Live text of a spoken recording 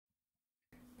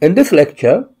In this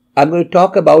lecture, I'm going to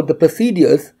talk about the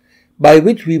procedures by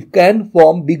which we can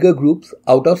form bigger groups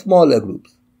out of smaller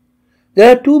groups. There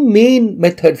are two main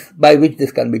methods by which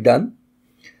this can be done.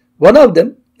 One of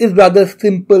them is rather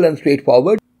simple and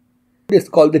straightforward. It's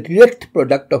called the direct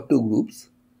product of two groups.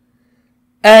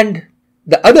 And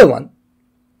the other one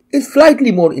is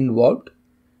slightly more involved.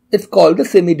 It's called the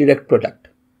semi-direct product.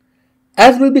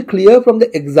 As will be clear from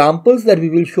the examples that we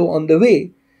will show on the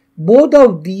way, both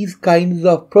of these kinds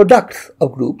of products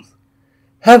of groups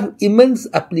have immense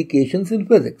applications in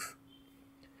physics.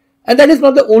 And that is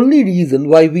not the only reason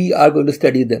why we are going to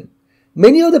study them.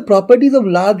 Many of the properties of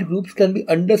large groups can be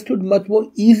understood much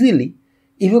more easily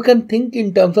if you can think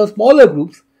in terms of smaller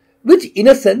groups, which in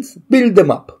a sense build them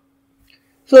up.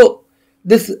 So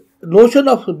this notion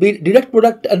of direct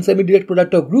product and semi-direct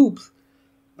product of groups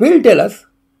will tell us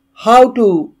how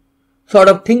to sort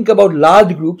of think about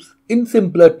large groups in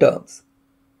simpler terms.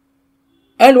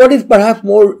 And what is perhaps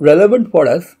more relevant for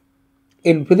us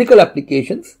in physical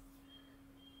applications,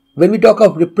 when we talk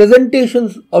of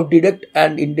representations of direct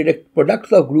and indirect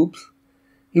products of groups,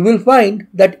 you will find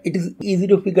that it is easy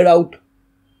to figure out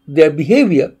their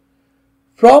behavior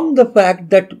from the fact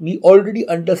that we already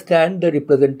understand the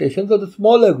representations of the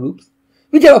smaller groups,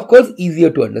 which are of course easier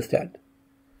to understand.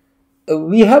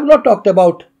 We have not talked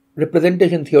about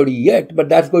representation theory yet, but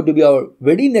that's going to be our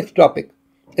very next topic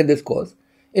in this course.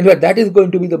 In fact, that is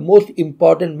going to be the most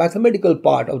important mathematical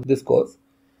part of this course.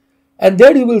 And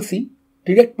there you will see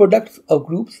direct products of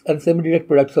groups and semi-direct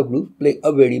products of groups play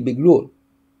a very big role.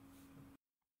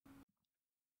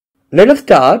 Let us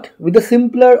start with the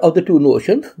simpler of the two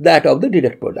notions, that of the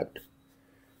direct product.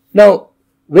 Now,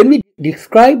 when we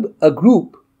describe a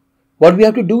group, what we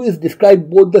have to do is describe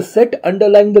both the set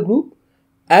underlying the group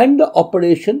and the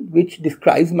operation which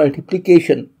describes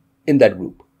multiplication in that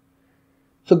group.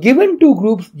 So given two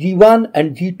groups G1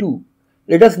 and G2,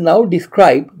 let us now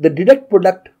describe the direct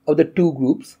product of the two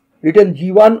groups written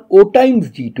G1 O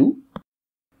times G2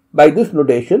 by this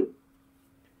notation,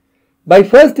 by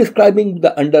first describing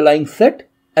the underlying set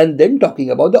and then talking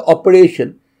about the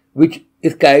operation which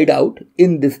is carried out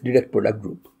in this direct product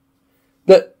group.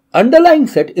 The underlying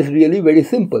set is really very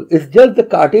simple. It's just the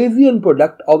Cartesian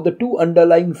product of the two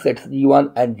underlying sets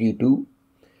G1 and G2.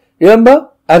 Remember,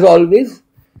 as always,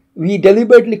 we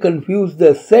deliberately confuse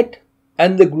the set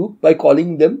and the group by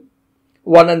calling them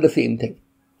one and the same thing.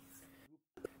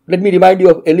 Let me remind you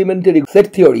of elementary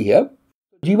set theory here.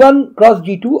 G1 cross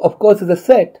G2, of course, is a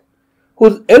set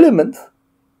whose elements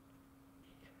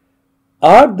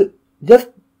are just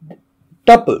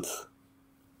tuples,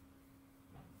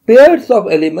 pairs of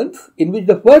elements in which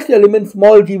the first element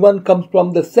small g1 comes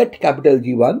from the set capital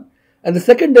G1 and the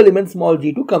second element small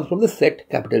g2 comes from the set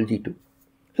capital G2.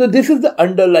 So this is the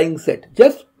underlying set,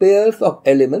 just pairs of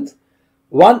elements,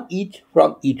 one each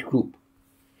from each group.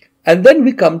 And then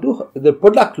we come to the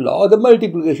product law or the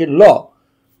multiplication law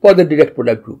for the direct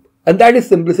product group, and that is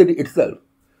simplicity itself.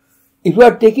 If you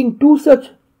are taking two such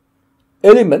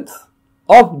elements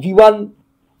of G1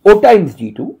 O times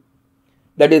G2,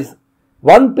 that is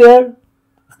one pair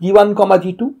G1 comma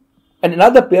G2 and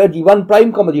another pair G1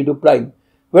 prime comma G2 prime,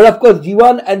 where of course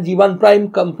G1 and G1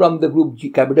 prime come from the group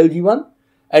capital G1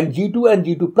 and G2 and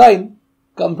G2 prime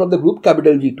come from the group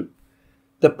capital G2.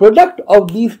 The product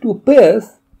of these two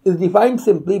pairs is defined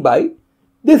simply by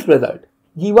this result,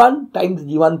 G1 times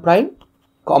G1 prime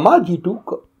comma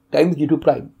G2 times G2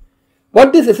 prime.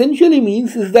 What this essentially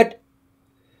means is that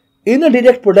in a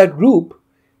direct product group,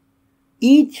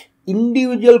 each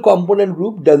individual component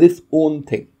group does its own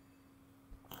thing.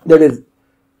 That is,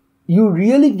 you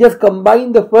really just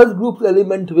combine the first group's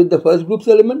element with the first group's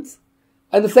elements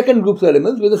and the second group's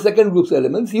elements with the second group's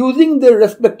elements using their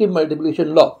respective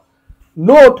multiplication law.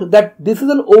 Note that this is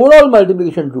an overall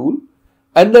multiplication rule,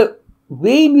 and the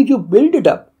way in which you build it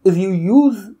up is you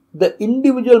use the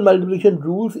individual multiplication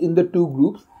rules in the two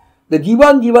groups. The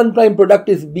G1 prime product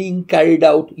is being carried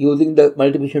out using the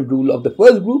multiplication rule of the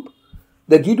first group.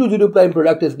 The G2 prime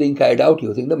product is being carried out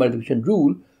using the multiplication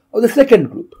rule of the second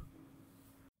group.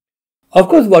 Of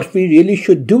course, what we really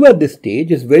should do at this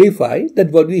stage is verify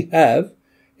that what we have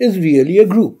is really a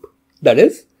group. That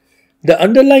is, the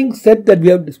underlying set that we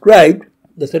have described,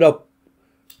 the set of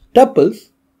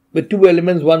tuples with two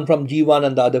elements, one from G1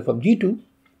 and the other from G2,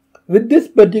 with this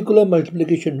particular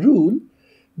multiplication rule,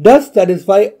 does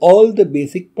satisfy all the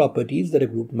basic properties that a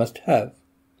group must have.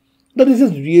 Now this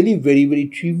is really very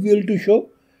trivial to show,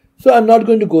 so I'm not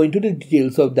going to go into the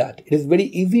details of that. It is very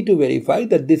easy to verify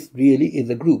that this really is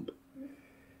a group.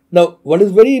 Now what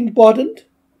is very important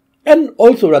and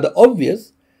also rather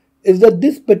obvious is that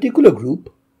this particular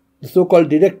group, the so-called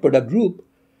direct product group,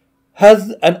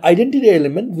 has an identity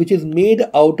element which is made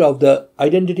out of the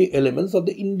identity elements of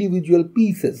the individual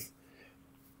pieces.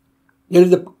 There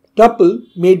is a tuple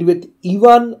made with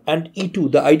E1 and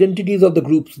E2, the identities of the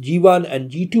groups G1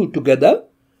 and G2 together,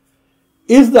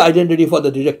 is the identity for the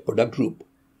direct product group.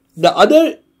 The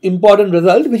other important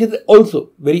result, which is also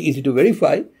very easy to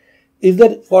verify, is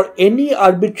that for any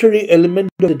arbitrary element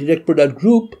of the direct product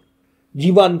group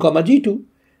G1, G2,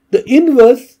 the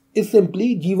inverse is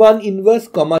simply G1 inverse,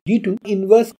 G2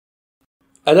 inverse.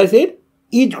 As I said,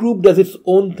 each group does its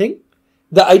own thing.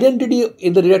 The identity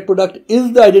in the direct product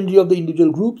is the identity of the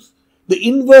individual groups. The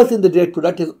inverse in the direct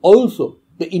product is also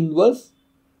the inverse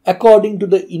according to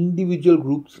the individual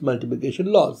groups' multiplication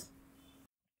laws.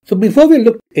 So before we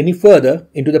look any further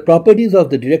into the properties of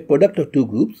the direct product of two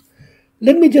groups,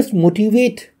 let me just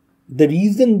motivate the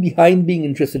reason behind being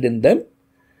interested in them,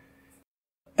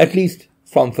 at least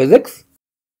from physics.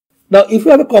 Now, if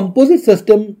you have a composite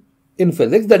system in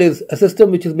physics, that is, a system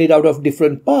which is made out of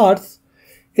different parts,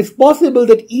 it's possible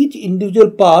that each individual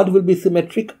part will be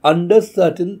symmetric under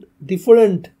certain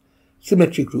different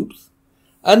symmetry groups,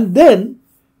 and then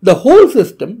the whole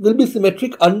system will be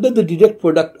symmetric under the direct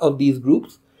product of these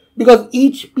groups, because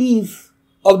each piece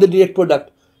of the direct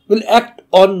product will act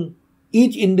on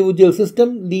each individual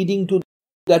system, leading to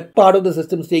that part of the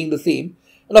system staying the same.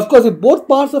 And of course, if both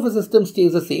parts of a system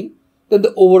stays the same, then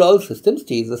the overall system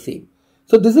stays the same.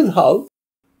 So this is how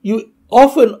you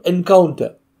often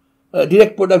encounter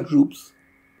direct product groups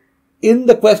in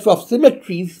the quest of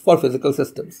symmetries for physical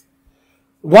systems.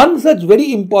 One such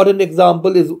very important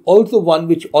example is also one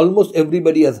which almost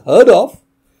everybody has heard of.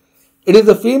 It is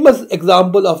the famous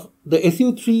example of the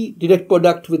SU3 direct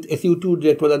product with SU2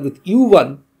 direct product with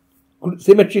U1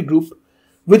 symmetry group,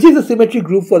 which is a symmetry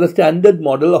group for the standard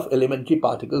model of elementary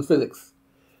particle physics.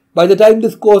 By the time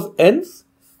this course ends,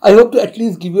 I hope to at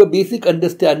least give you a basic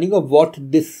understanding of what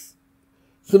this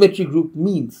symmetry group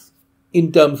means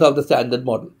in terms of the standard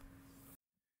model.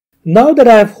 Now that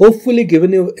I have hopefully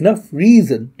given you enough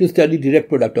reason to study direct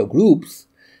product of groups,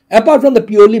 apart from the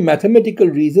purely mathematical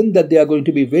reason that they are going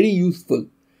to be very useful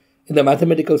in the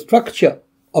mathematical structure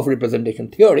of representation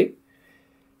theory,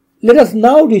 let us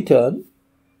now return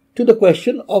to the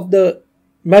question of the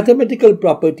mathematical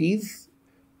properties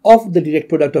of the direct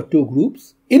product of two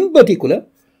groups. In particular,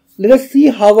 let us see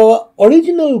how our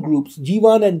original groups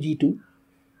G1 and G2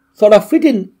 sort of fit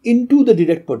into the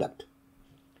direct product.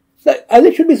 So, as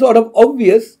it should be sort of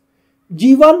obvious,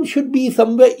 G1 should be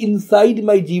somewhere inside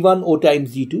my G1 O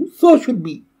times G2, so should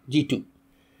be G2.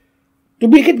 To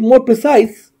make it more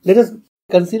precise, let us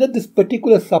consider this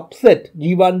particular subset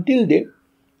G1 tilde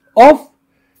of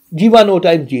G1 O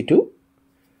times G2,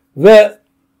 where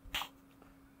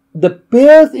the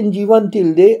pairs in G1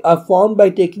 tilde are formed by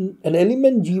taking an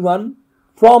element G1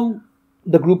 from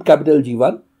the group capital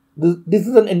G1. This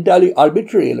is an entirely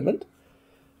arbitrary element,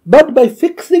 but by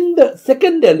fixing the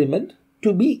second element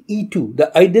to be E2,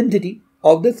 the identity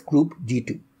of this group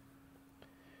G2.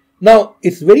 Now,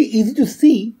 it's very easy to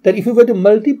see that if we were to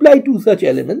multiply two such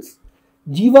elements,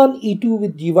 G1 E2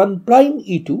 with G1 prime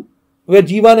E2, where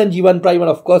G1 and G1 prime are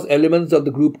of course elements of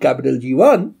the group capital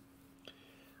G1,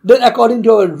 then according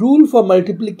to our rule for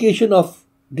multiplication of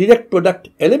direct product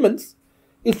elements,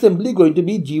 it's simply going to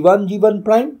be G1 G1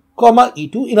 prime, comma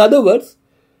E2. In other words,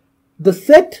 the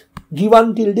set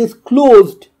G1 tilde is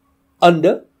closed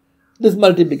under this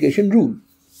multiplication rule.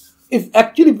 It's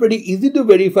actually pretty easy to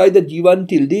verify that G1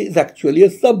 tilde is actually a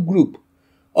subgroup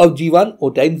of G1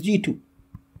 O times G2.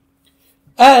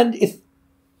 And it's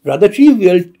rather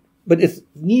trivial, but it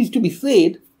needs to be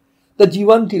said that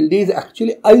G1 tilde is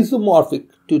actually isomorphic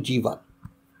to G1.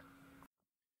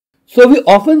 So we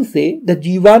often say that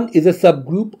G1 is a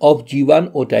subgroup of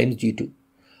G1 O times G2.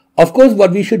 Of course,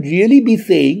 what we should really be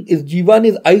saying is G1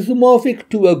 is isomorphic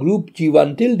to a group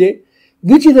G1 tilde,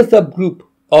 which is a subgroup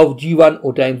of G1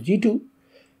 O times G2.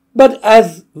 But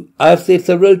as I have said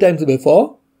several times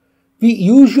before, we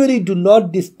usually do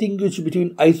not distinguish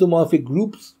between isomorphic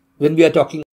groups when we are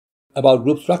talking about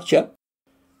group structure.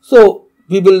 So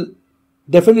we will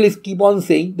definitely keep on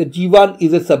saying that G1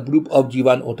 is a subgroup of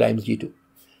G1 O times G2.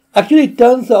 Actually, it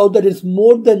turns out that it's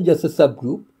more than just a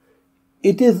subgroup.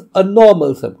 It is a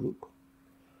normal subgroup.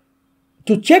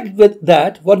 To check with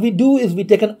that, what we do is we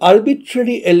take an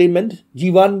arbitrary element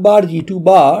G1 bar, G2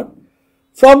 bar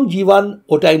from G1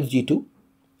 O times G2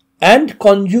 and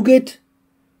conjugate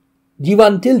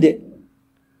G1 tilde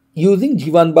using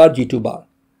G1 bar, G2 bar.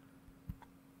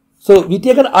 So we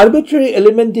take an arbitrary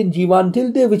element in G1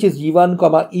 tilde, which is G1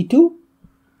 comma E2,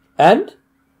 and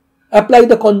apply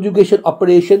the conjugation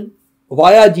operation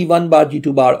via G1 bar,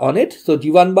 G2 bar on it. So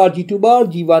G1 bar, G2 bar,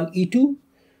 G1 E2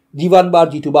 G1 bar,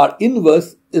 G2 bar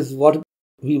inverse is what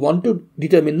we want to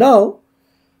determine now.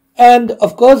 And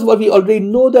of course, what we already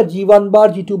know that G1 bar,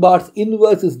 G2 bar's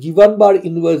inverse is G1 bar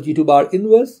inverse, G2 bar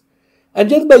inverse. And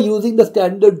just by using the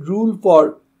standard rule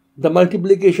for the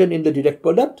multiplication in the direct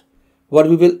product, what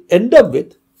we will end up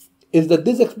with is that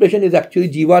this expression is actually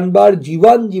G1 bar,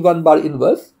 G1, G1 bar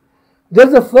inverse.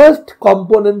 There's the first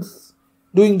components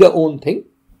doing their own thing.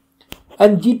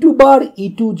 And G2 bar,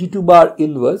 E2, G2 bar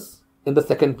inverse in the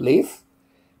second place.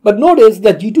 But notice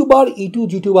that G2 bar, E2,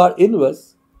 G2 bar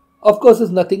inverse, of course, is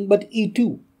nothing but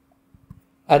E2.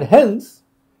 And hence,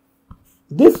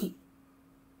 this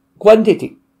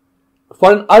quantity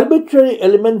for an arbitrary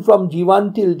element from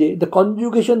G1 tilde, the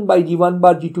conjugation by G1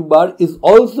 bar, G2 bar is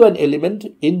also an element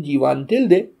in G1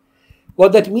 tilde.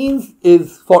 What that means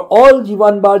is for all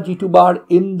G1 bar, G2 bar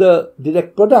in the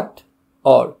direct product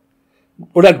or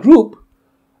product group,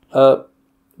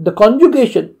 the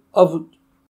conjugation of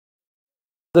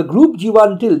the group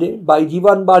G1 tilde by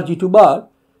G1 bar, G2 bar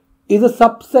is a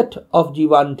subset of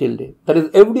G1 tilde. That is,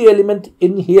 every element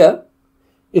in here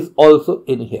is also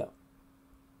in here.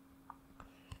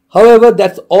 However,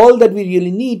 that's all that we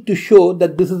really need to show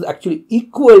that this is actually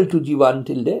equal to G1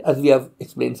 tilde, as we have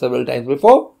explained several times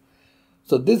before.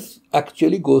 So this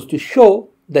actually goes to show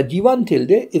that G1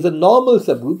 tilde is a normal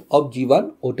subgroup of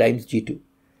G1 O times G2.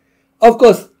 Of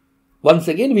course, once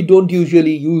again, we don't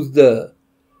usually use the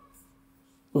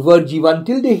word G1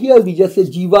 tilde here. We just say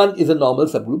G1 is a normal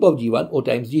subgroup of G1 O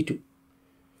times G2.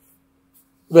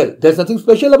 Well, there's nothing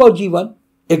special about G1.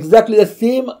 Exactly the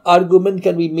same argument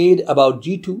can be made about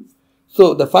G2.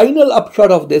 So the final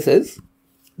upshot of this is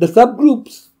the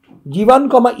subgroups G1,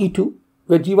 E2,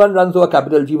 where G1 runs over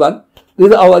capital G1, this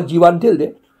is our G1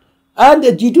 tilde, and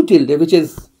a G2 tilde, which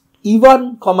is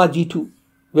E1, G2,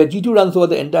 where G2 runs over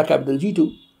the entire capital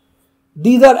G2.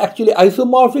 These are actually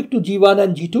isomorphic to G1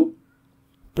 and G2,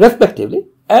 respectively,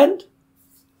 and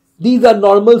these are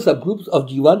normal subgroups of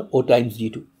G1 O times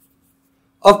G2.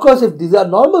 Of course, if these are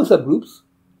normal subgroups,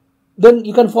 then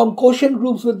you can form quotient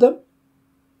groups with them.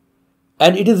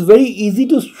 And it is very easy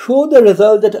to show the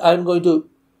result that I'm going to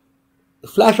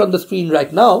flash on the screen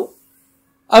right now.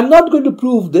 I'm not going to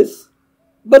prove this,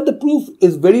 but the proof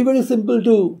is very, very simple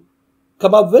to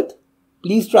come up with.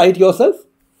 Please try it yourself.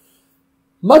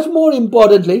 Much more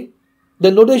importantly, the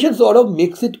notation sort of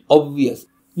makes it obvious.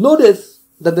 Notice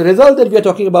that the result that we are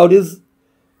talking about is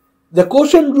the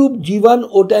quotient group G1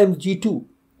 O times G2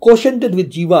 quotiented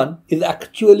with G1 is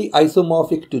actually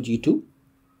isomorphic to G2,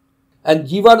 and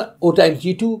G1 O times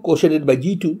G2 quotiented by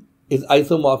G2 is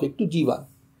isomorphic to G1.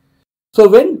 So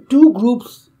when two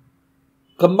groups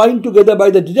combine together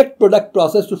by the direct product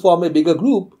process to form a bigger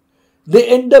group, they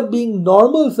end up being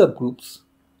normal subgroups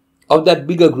of that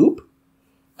bigger group,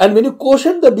 and when you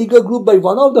quotient the bigger group by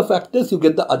one of the factors, you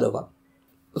get the other one.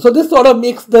 So this sort of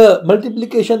makes the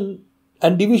multiplication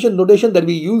and division notation that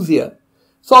we use here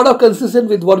sort of consistent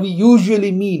with what we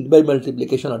usually mean by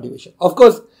multiplication or division. Of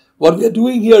course, what we are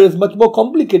doing here is much more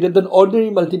complicated than ordinary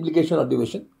multiplication or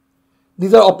division.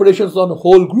 These are operations on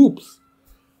whole groups.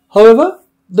 However,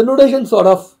 the notation sort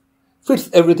of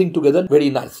fits everything together very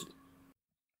nicely.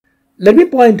 Let me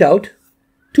point out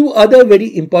two other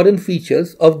very important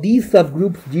features of these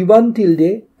subgroups G1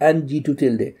 tilde and G2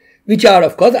 tilde, which are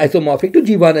of course isomorphic to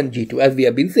G1 and G2, as we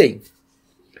have been saying.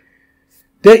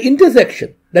 Their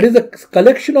intersection, that is a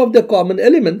collection of the common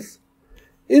elements,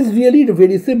 is really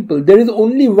very simple. There is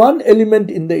only one element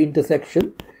in the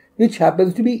intersection, which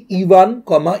happens to be E1,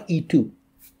 E2.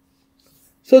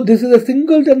 So this is a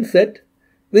singleton set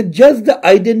with just the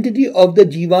identity of the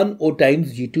G1 O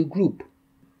times G2 group.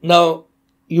 Now,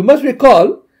 you must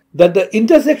recall that the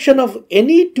intersection of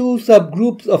any two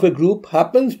subgroups of a group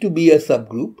happens to be a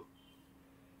subgroup,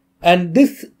 and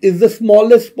this is the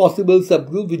smallest possible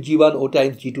subgroup which G1 O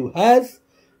times G2 has,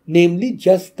 namely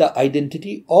just the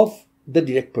identity of the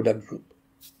direct product group.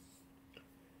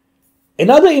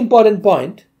 Another important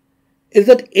point is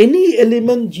that any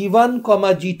element G1,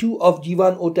 G2 of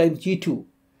G1 O times G2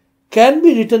 can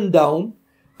be written down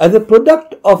as a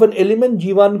product of an element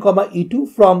G1, E2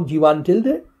 from G1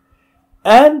 tilde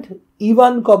and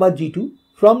E1, G2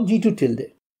 from G2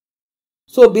 tilde.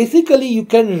 So basically you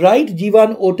can write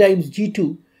G1 O times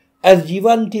G2 as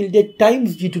G1 tilde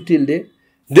times G2 tilde,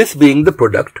 this being the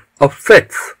product of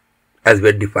sets as we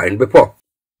had defined before.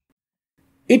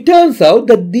 It turns out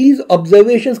that these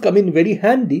observations come in very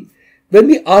handy when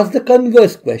we ask the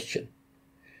converse question.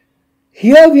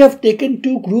 Here we have taken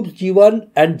two groups G1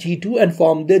 and G2 and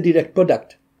formed their direct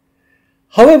product.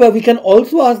 However, we can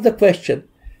also ask the question,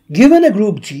 given a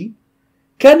group G,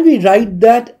 can we write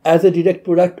that as a direct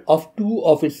product of two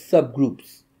of its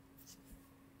subgroups?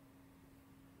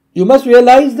 You must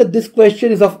realize that this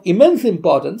question is of immense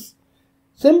importance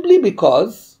simply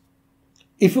because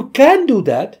if you can do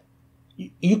that,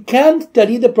 you can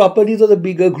study the properties of the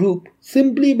bigger group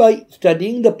simply by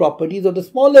studying the properties of the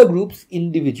smaller groups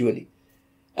individually.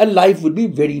 And life would be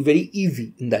very, very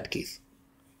easy in that case.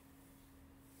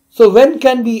 So when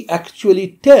can we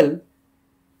actually tell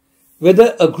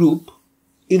whether a group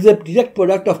is a direct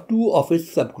product of two of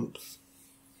its subgroups?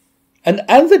 And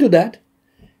the answer to that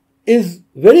is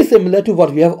very similar to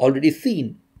what we have already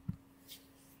seen.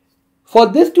 For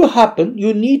this to happen,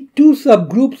 you need two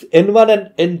subgroups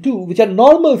N1 and N2, which are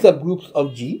normal subgroups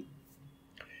of G,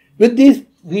 with these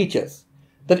features.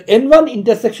 That N1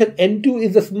 intersection N2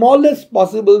 is the smallest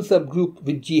possible subgroup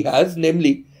which G has,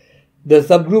 namely the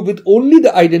subgroup with only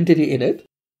the identity in it,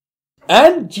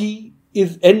 and G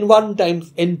is N1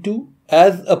 times N2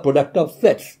 as a product of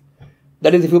sets.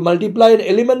 That is, if you multiply an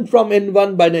element from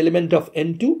N1 by an element of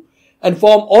N2 and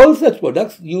form all such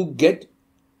products, you get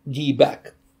G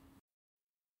back.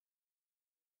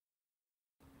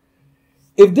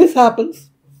 If this happens,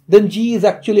 then G is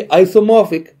actually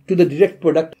isomorphic to the direct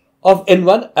product of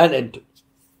N1 and N2.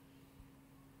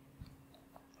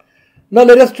 Now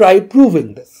let us try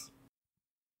proving this.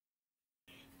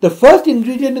 The first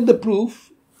ingredient in the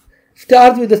proof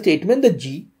starts with the statement that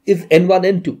G is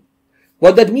N1, N2.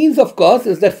 What that means, of course,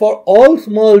 is that for all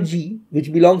small g,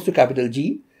 which belongs to capital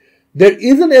G, there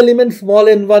is an element small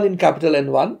n1 in capital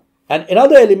N1 and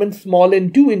another element small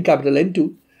n2 in capital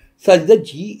N2, such that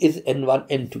G is N1,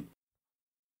 N2.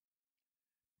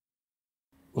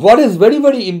 What is very,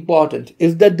 very important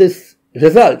is that this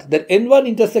result, that N1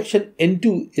 intersection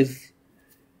N2 is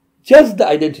just the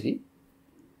identity,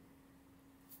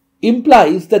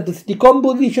 implies that this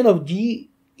decomposition of G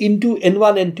into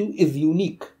N1, N2 is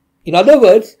unique. In other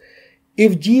words,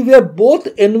 if G were both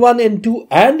N1, N2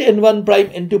 and N1 prime,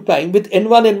 N2 prime, with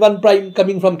N1, N1 prime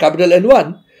coming from capital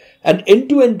N1 and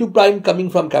N2, N2 prime coming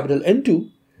from capital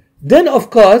N2, then of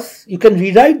course you can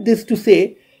rewrite this to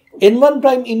say N1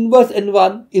 prime inverse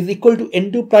N1 is equal to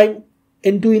N2 prime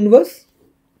N2 inverse.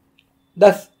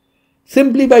 Thus,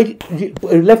 simply by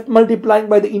left multiplying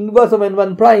by the inverse of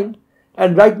N1 prime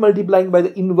and right multiplying by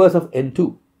the inverse of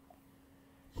N2.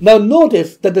 Now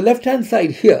notice that the left hand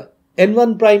side here,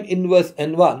 N1 prime inverse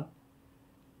N1,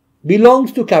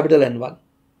 belongs to capital N1,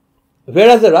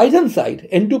 whereas the right hand side,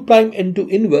 N2 prime N2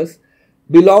 inverse,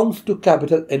 belongs to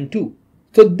capital N2.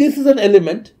 So this is an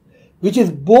element which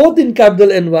is both in capital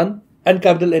N1 and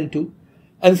capital N2,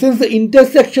 and since the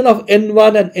intersection of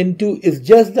N1 and N2 is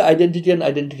just the identity and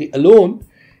identity alone,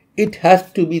 it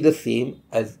has to be the same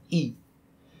as E,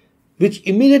 which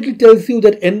immediately tells you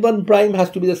that N1 prime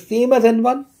has to be the same as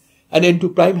N1 and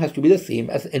N2 prime has to be the same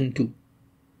as N2.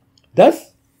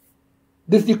 Thus,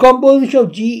 this decomposition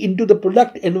of G into the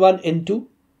product N1, N2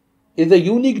 is a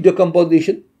unique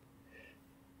decomposition.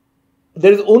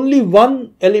 There is only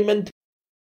one element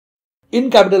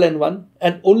in capital N1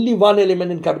 and only one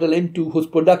element in capital N2 whose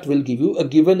product will give you a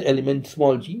given element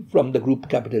small g from the group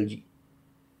capital G.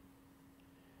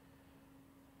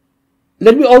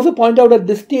 Let me also point out at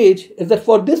this stage is that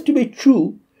for this to be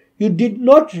true, you did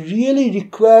not really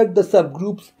require the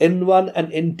subgroups N1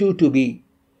 and N2 to be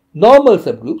normal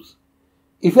subgroups.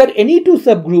 If you had any two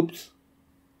subgroups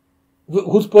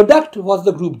whose product was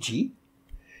the group G,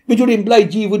 which would imply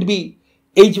G would be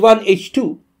H1,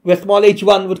 H2, where small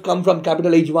h1 would come from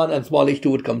capital H1 and small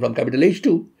h2 would come from capital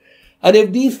H2. And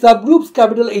if these subgroups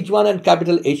capital H1 and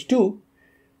capital H2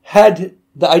 had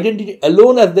the identity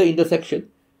alone as the intersection,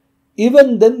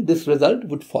 even then this result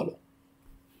would follow.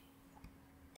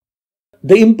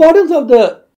 The importance of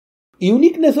the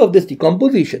uniqueness of this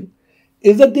decomposition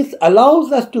is that this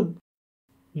allows us to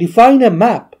define a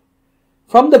map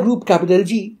from the group capital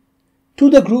G to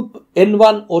the group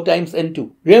N1 O times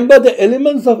N2. Remember, the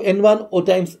elements of N1 O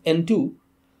times N2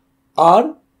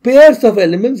 are pairs of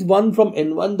elements, one from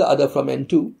N1, the other from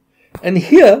N2. And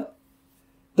here,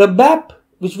 the map,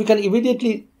 which we can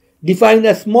immediately define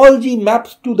as small g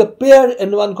maps to the pair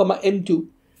N1, N2,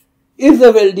 is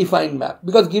a well-defined map.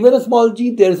 Because given a small g,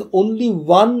 there is only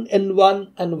one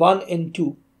N1 and one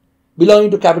N2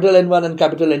 belonging to capital N1 and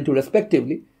capital N2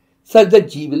 respectively, such that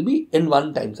G will be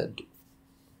N1 times N2.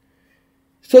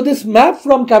 So this map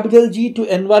from capital G to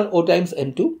N1 O times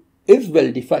N2 is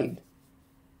well defined.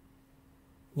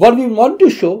 What we want to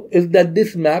show is that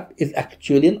this map is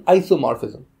actually an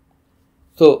isomorphism.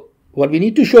 So what we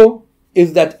need to show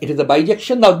is that it is a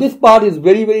bijection. Now this part is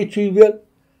very, very trivial.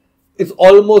 It's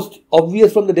almost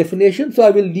obvious from the definition, so I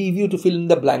will leave you to fill in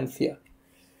the blanks here.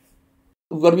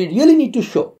 What we really need to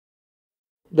show,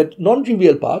 the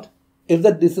non-trivial part, is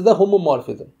that this is a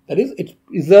homomorphism. That is, it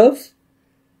preserves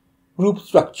group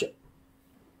structure.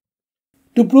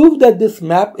 To prove that this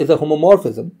map is a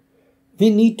homomorphism, we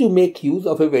need to make use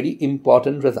of a very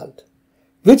important result,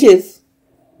 which is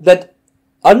that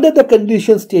under the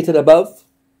conditions stated above,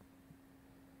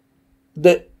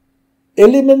 the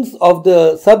elements of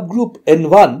the subgroup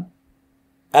N1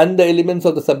 and the elements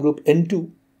of the subgroup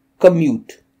N2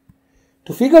 commute.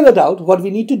 To figure that out, what we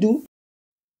need to do,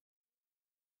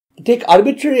 take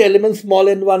arbitrary elements small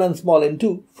n1 and small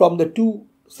n2 from the two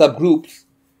subgroups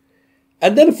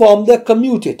and then form the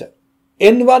commutator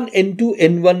n1, n2,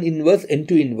 n1 inverse,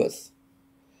 n2 inverse.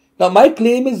 Now my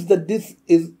claim is that this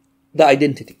is the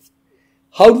identity.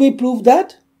 How do we prove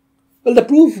that? Well, the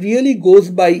proof really goes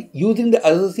by using the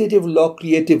associative law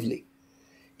creatively.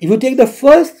 If you take the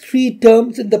first three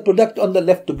terms in the product on the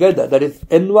left together, that is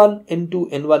n1,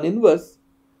 n2, n1 inverse,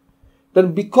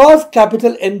 then because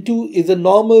capital N2 is a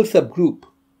normal subgroup,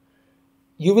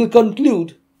 you will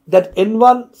conclude that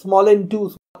n1, small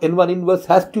n2, n1 inverse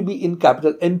has to be in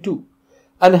capital N2,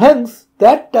 and hence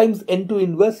that times n2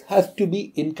 inverse has to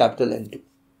be in capital N2.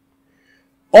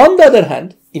 On the other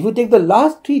hand, if you take the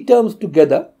last three terms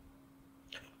together,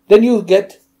 then you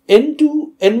get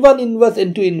n2, n1 inverse,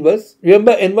 n2 inverse.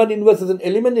 Remember, n1 inverse is an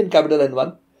element in capital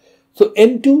N1. So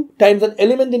n2 times an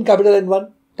element in capital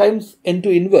N1 times n2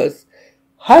 inverse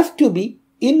has to be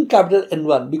in capital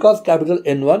N1 because capital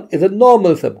N1 is a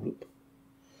normal subgroup.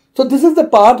 So this is the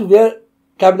part where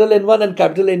capital N1 and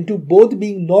capital N2 both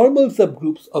being normal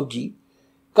subgroups of G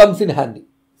comes in handy.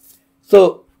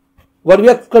 So what we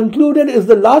have concluded is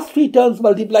the last three terms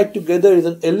multiplied together is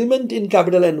an element in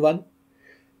capital N1.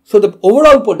 So the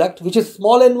overall product, which is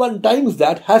small n1 times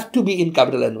that, has to be in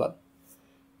capital N1.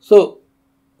 So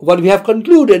what we have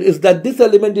concluded is that this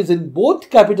element is in both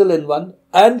capital N1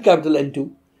 and capital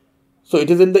N2. So it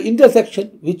is in the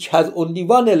intersection which has only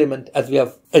one element as we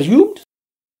have assumed.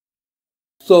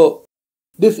 So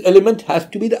this element has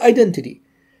to be the identity.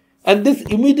 And this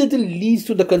immediately leads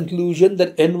to the conclusion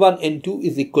that N1, N2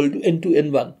 is equal to N2,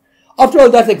 N1. After all,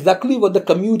 that's exactly what the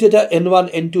commutator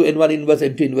N1, N2, N1 inverse,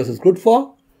 N2 inverse is good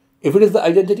for. If it is the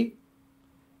identity,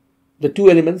 the two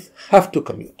elements have to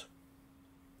commute.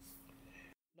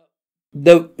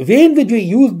 The way in which we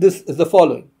use this is the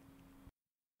following.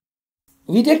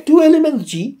 We take two elements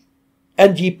G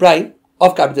and G prime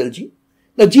of capital G.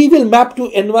 Now G will map to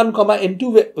N1,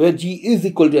 N2 where G is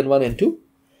equal to N1, N2.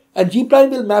 And G prime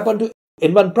will map onto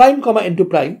N1 prime, N2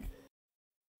 prime.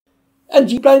 And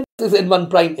G prime is N1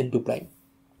 prime, N2 prime.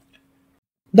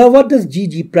 Now what does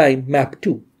G prime map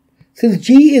to? Since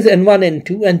G is N1,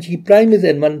 N2 and G prime is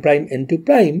N1 prime, N2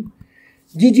 prime,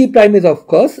 G prime is of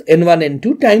course N1,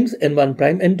 N2 times N1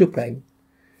 prime, N2 prime.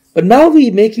 But now we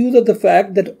make use of the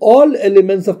fact that all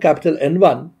elements of capital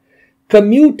N1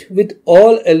 commute with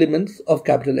all elements of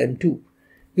capital N2,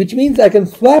 which means I can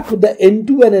swap the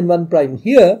N2 and N1 prime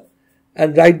here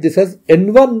and write this as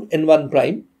N1, N1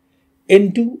 prime,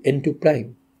 N2, N2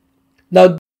 prime.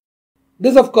 Now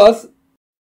this of course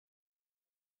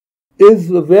is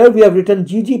where we have written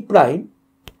G prime,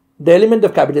 the element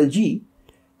of capital G,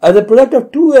 as a product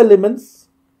of two elements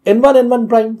N1, N1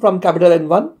 prime from capital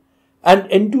N1 and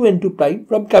N2, N2 prime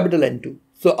from capital N2.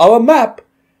 So our map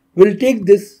will take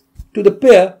this to the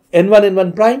pair N1,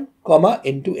 N1 prime,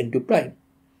 N2, N2 prime.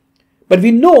 But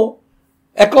we know,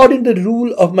 according to the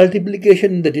rule of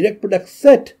multiplication in the direct product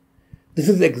set, this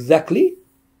is exactly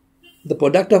the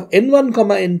product of N1,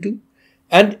 N2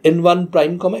 and N1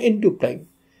 prime, N2 prime.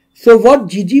 So what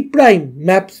G prime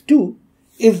maps to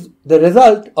is the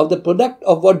result of the product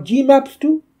of what G maps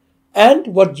to and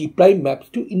what G prime maps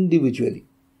to individually.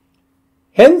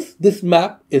 Hence, this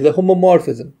map is a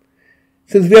homomorphism.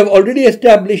 Since we have already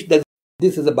established that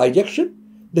this is a bijection,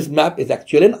 this map is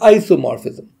actually an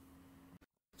isomorphism.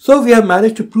 So we have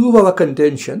managed to prove our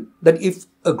contention that if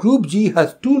a group G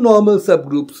has two normal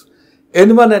subgroups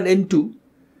N1 and N2,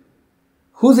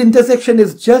 whose intersection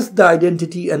is just the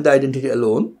identity and the identity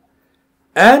alone,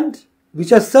 and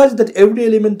which are such that every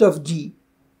element of G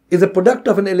is a product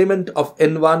of an element of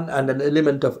N1 and an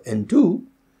element of N2,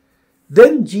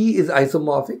 then G is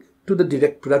isomorphic to the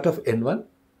direct product of N1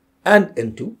 and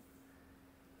N2.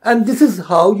 And this is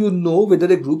how you know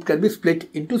whether a group can be split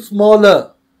into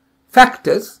smaller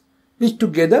factors which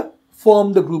together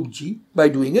form the group G by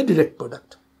doing a direct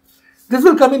product. This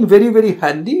will come in very, very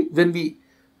handy when we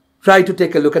try to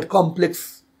take a look at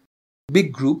complex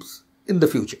big groups in the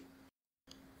future.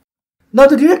 Now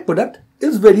the direct product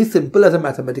is very simple as a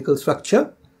mathematical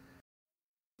structure.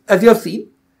 As you have seen,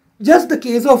 just the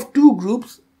case of two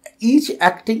groups, each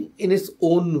acting in its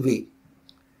own way.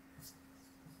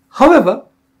 However,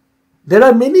 there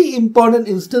are many important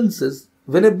instances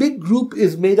when a big group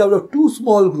is made out of two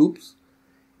small groups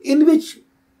in which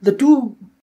the two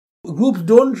groups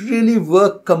don't really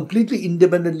work completely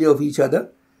independently of each other,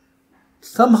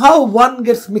 somehow one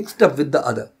gets mixed up with the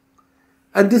other.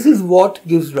 And this is what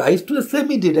gives rise to a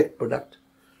semi-direct product.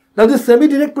 Now this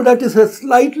semi-direct product is a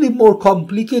slightly more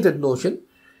complicated notion,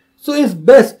 so it's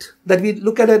best that we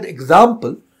look at an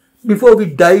example before we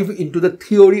dive into the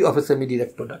theory of a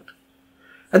semi-direct product.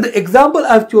 And the example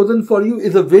I've chosen for you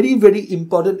is a very, very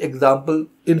important example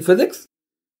in physics.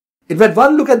 In fact,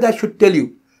 one look at that should tell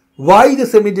you why the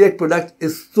semi-direct product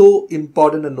is so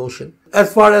important a notion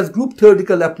as far as group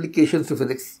theoretical applications to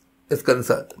physics is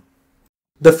concerned.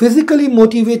 The physically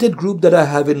motivated group that I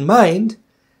have in mind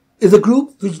is a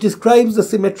group which describes the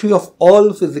symmetry of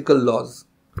all physical laws.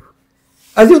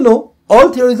 As you know,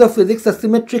 all theories of physics are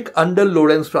symmetric under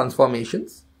Lorentz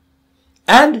transformations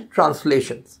and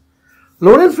translations.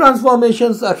 Lorentz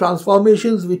transformations are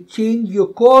transformations which change your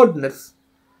coordinates,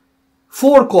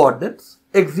 4 coordinates,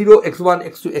 x0, x1,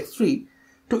 x2, x3,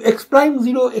 to x prime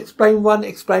 0, x prime 1,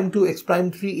 x prime 2, x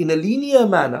prime 3 in a linear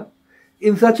manner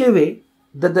in such a way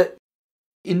that the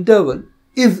interval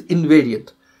is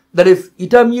invariant. That is,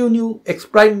 eta mu nu, x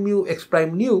prime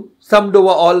nu, summed over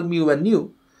all mu and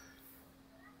nu,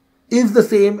 is the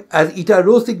same as eta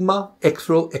rho sigma, x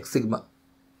rho, x sigma.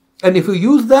 And if you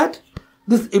use that,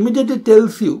 this immediately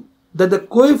tells you that the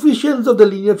coefficients of the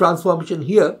linear transformation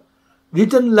here,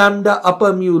 written lambda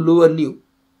upper mu lower nu,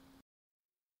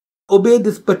 obey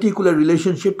this particular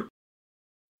relationship.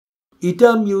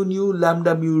 Eta mu nu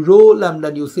lambda mu rho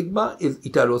lambda nu sigma is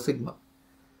eta rho sigma.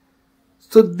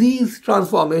 So these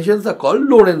transformations are called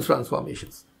Lorentz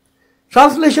transformations.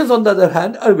 Translations, on the other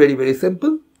hand, are very, very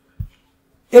simple.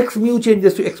 X mu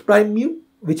changes to x prime mu,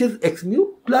 which is x mu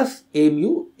plus a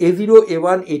mu, a0,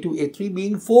 a1, a2, a3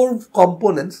 being 4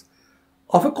 components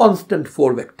of a constant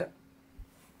 4 vector.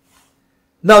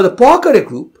 Now the Poincare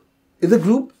group is a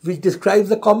group which describes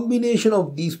a combination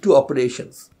of these two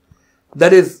operations.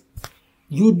 That is,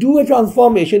 you do a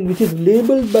transformation which is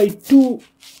labeled by two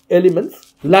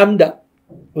elements, lambda,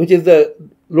 which is the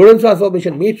Lorentz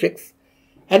transformation matrix,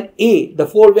 and A, the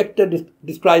 4 vector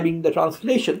describing the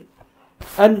translation.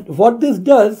 And what this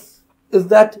does is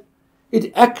that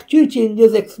it actually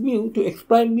changes x mu to x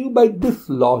prime mu by this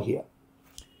law here.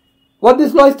 What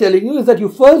this law is telling you is that you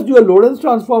first do a Lorentz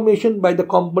transformation by the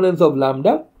components of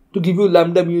lambda to give you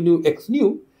lambda mu nu x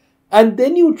nu, and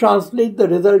then you translate the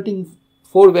resulting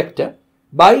 4 vector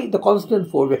by the constant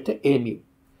 4 vector a mu.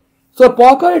 So a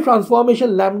Poincare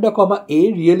transformation lambda comma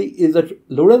a really is a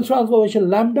Lorentz transformation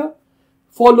lambda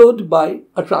followed by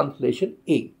a translation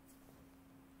a.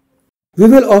 We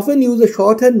will often use a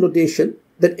shorthand notation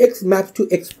that x maps to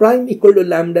x prime equal to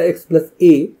lambda x plus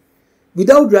a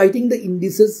without writing the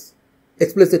indices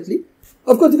explicitly.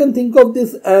 Of course, you can think of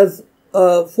this as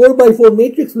a 4 by 4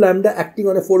 matrix lambda acting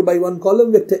on a 4 by 1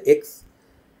 column vector x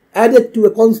added to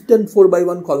a constant 4 by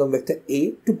 1 column vector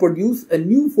a to produce a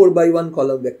new 4 by 1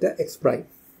 column vector x prime.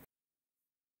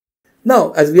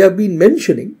 Now, as we have been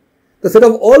mentioning, the set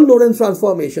of all Lorentz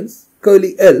transformations,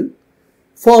 curly L,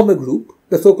 form a group,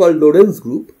 the so-called Lorentz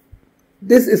group.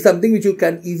 This is something which you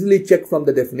can easily check from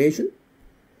the definition.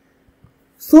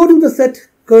 So do the set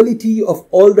curly T of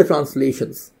all the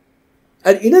translations.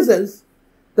 And in a sense,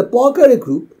 the Poincare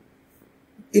group,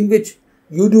 in which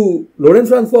you do Lorentz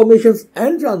transformations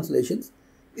and translations,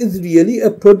 is really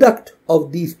a product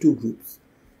of these two groups.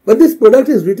 But this product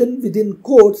is written within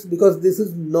quotes because this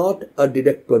is not a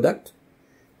direct product,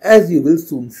 as you will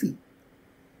soon see.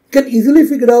 You can easily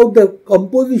figure out the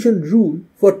composition rule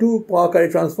for two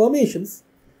Poincare transformations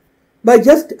by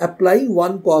just applying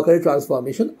one Poincare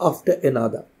transformation after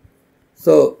another.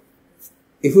 So,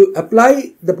 if you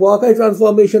apply the Poincare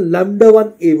transformation lambda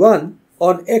 1 a1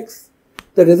 on x,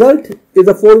 the result is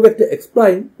a 4 vector x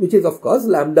prime, which is of course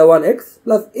lambda 1 x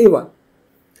plus a1.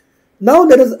 Now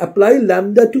let us apply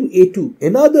lambda 2 a2,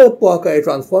 another Poincare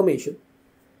transformation,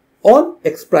 on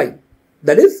x prime.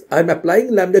 That is, I am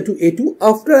applying lambda 2 a2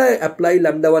 after I apply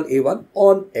lambda 1 a1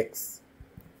 on x.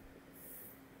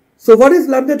 So what is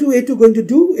lambda 2 a2 going to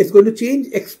do? It's going to change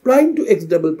x prime to x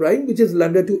double prime, which is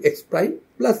lambda 2 x prime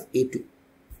plus a2.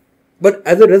 But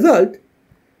as a result,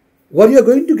 what you are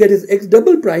going to get is x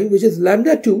double prime, which is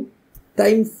lambda 2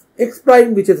 times x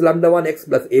prime, which is lambda 1 x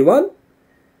plus a1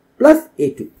 plus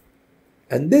a2.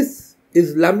 And this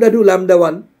is lambda 2 lambda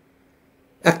 1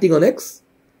 acting on x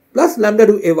plus lambda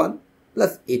 2 a1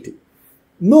 plus a2.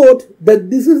 Note that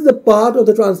this is the part of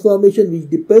the transformation which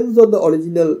depends on the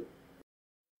original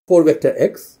 4 vector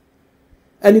x.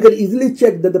 And you can easily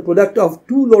check that the product of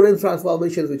two Lorentz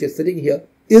transformations which is sitting here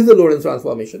is the Lorentz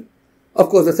transformation. Of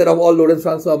course, the set of all Lorentz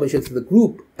transformations is a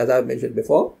group, as I have mentioned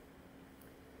before.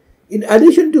 In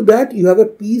addition to that, you have a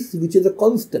piece which is a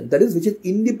constant, that is, which is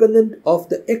independent of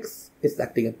the x it's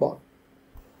acting upon.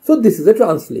 So this is a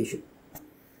translation.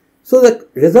 So the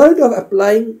result of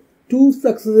applying two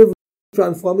successive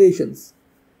transformations,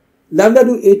 lambda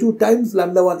to a2 times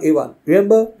lambda 1 a1.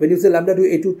 Remember, when you say lambda to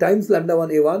a2 times lambda 1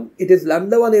 a1, it is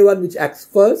lambda 1 a1 which acts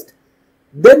first,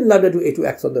 then lambda to a2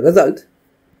 acts on the result.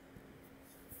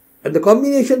 And the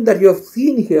combination that you have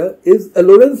seen here is a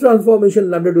Lorentz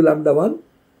transformation lambda to lambda 1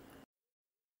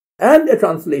 and a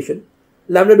translation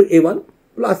lambda to a1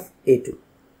 plus a2.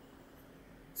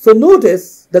 So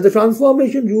notice that the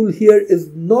transformation rule here is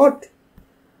not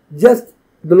just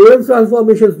the Lorentz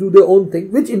transformations do their own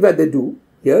thing, which in fact they do.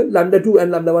 Here lambda 2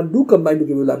 and lambda 1 do combine to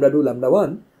give you lambda 2, lambda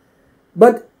 1.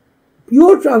 But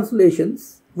pure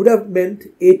translations would have meant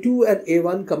a2 and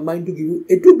a1 combine to give you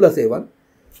a2 plus a1.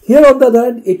 Here on the other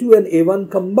hand, a2 and a1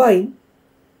 combine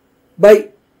by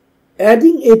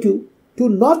adding a2 to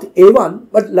not a1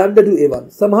 but lambda to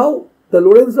a1. Somehow the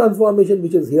Lorentz transformation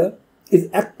which is here is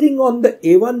acting on the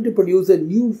a1 to produce a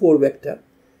new 4 vector,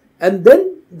 and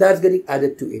then that's getting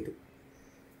added to a2.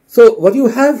 So what you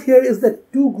have here is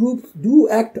that two groups do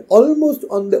act almost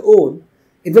on their own.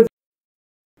 In fact,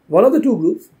 one of the two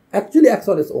groups actually acts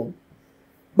on its own.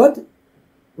 But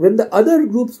when the other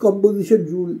group's composition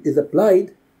rule is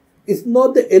applied, it's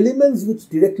not the elements which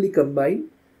directly combine,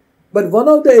 but one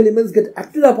of the elements get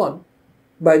acted upon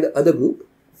by the other group,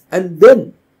 and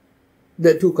then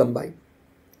the two combine.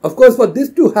 Of course, for this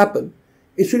to happen,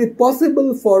 it should be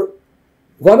possible for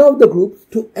one of the groups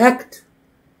to act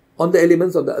on the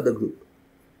elements of the other group.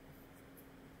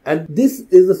 And this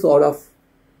is a sort of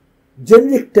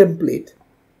generic template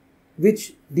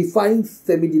which defines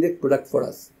semi-direct product for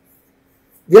us.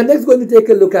 We are next going to take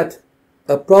a look at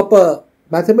a proper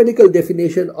mathematical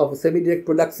definition of semi-direct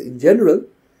products in general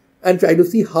and try to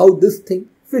see how this thing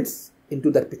fits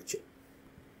into that picture.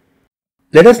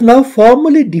 Let us now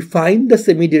formally define the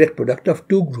semi-direct product of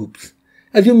two groups.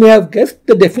 As you may have guessed,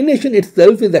 the definition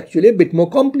itself is actually a bit more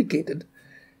complicated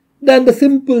than the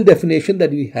simple definition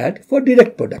that we had for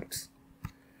direct products.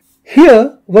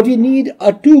 Here, what we need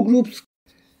are two groups,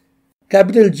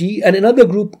 capital G, and another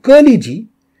group, curly G,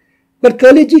 but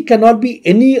curly G cannot be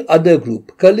any other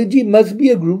group. Curly G must be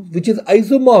a group which is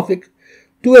isomorphic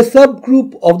to a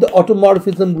subgroup of the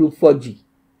automorphism group for G.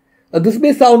 Now, this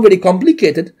may sound very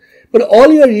complicated, but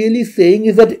all you are really saying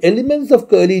is that elements of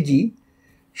curly G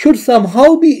should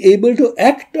somehow be able to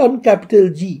act on capital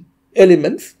G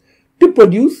elements to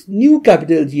produce new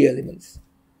capital G elements.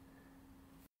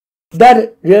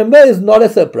 That, remember, is not a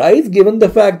surprise given the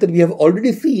fact that we have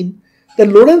already seen that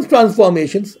Lorentz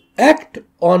transformations act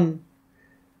on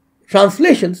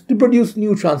translations to produce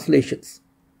new translations.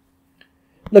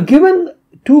 Now, given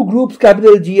two groups,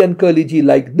 capital G and curly G,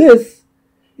 like this,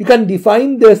 you can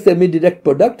define their semi-direct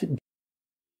product,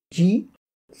 G,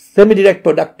 semi-direct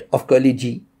product of curly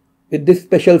G, with this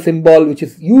special symbol which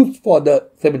is used for the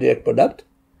semi-direct product.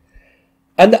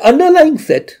 And the underlying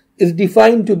set is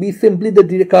defined to be simply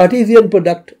the Cartesian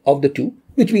product of the two,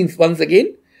 which means, once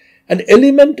again, an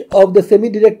element of the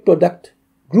semi-direct product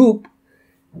group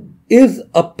is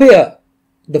a pair.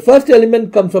 The first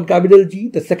element comes from capital G,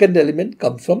 the second element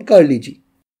comes from curly G.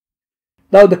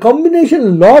 Now, the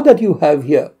combination law that you have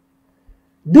here,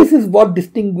 this is what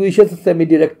distinguishes a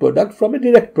semi-direct product from a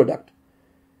direct product.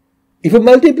 If you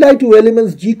multiply two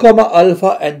elements G comma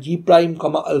alpha and G prime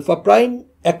comma alpha prime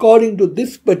according to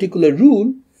this particular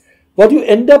rule, what you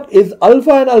end up is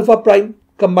alpha and alpha prime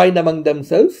combined among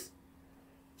themselves.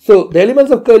 So the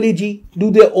elements of curly G do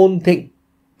their own thing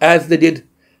as they did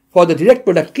for the direct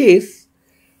product case.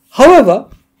 However,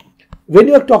 when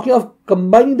you are talking of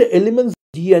combining the elements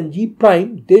G and G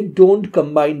prime, they don't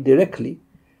combine directly.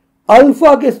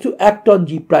 Alpha gets to act on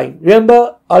G prime.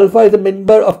 Remember, alpha is a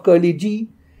member of curly G,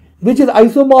 which is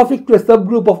isomorphic to a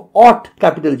subgroup of aught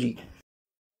capital G.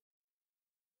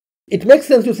 It makes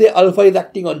sense to say alpha is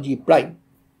acting on G prime,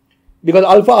 because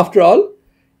alpha, after all,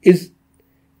 is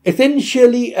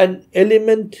essentially an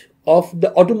element of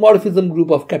the automorphism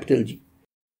group of capital G.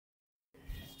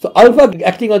 So alpha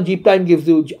acting on G prime gives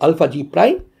you alpha G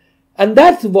prime, and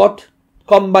that's what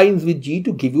combines with G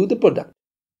to give you the product.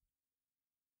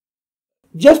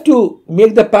 Just to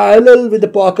make the parallel with the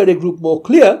Poincaré group more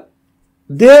clear,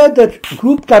 there the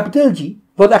group capital G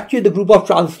was actually the group of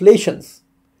translations,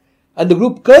 and the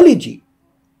group curly G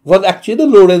was actually the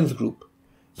Lorentz group.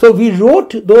 So we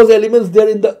wrote those elements there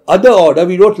in the other order.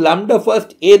 We wrote lambda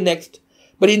first, A next.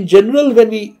 But in general, when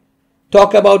we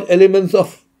talk about elements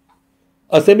of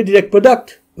a semi-direct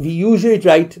product, we usually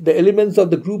write the elements of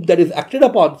the group that is acted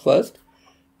upon first,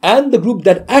 and the group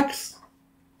that acts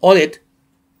on it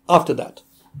after that.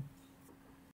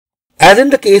 As in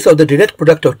the case of the direct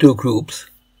product of two groups,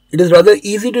 it is rather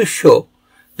easy to show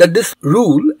that this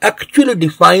rule actually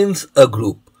defines a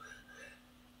group.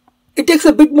 It takes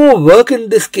a bit more work in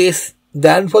this case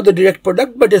than for the direct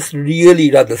product, but it's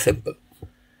really rather simple.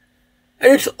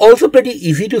 And it's also pretty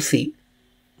easy to see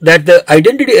that the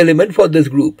identity element for this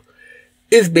group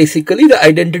is basically the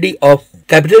identity of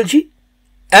capital G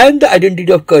and the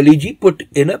identity of curly G put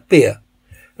in a pair.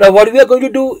 Now what we are going to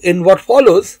do in what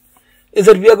follows is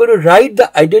that we are going to write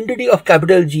the identity of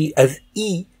capital G as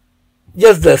E,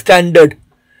 just the standard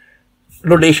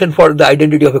notation for the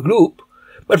identity of a group.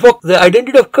 But for the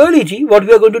identity of curly G, what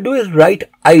we are going to do is write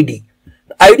ID.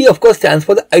 ID of course stands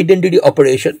for the identity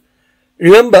operation.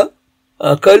 Remember,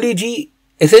 curly G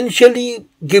essentially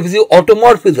gives you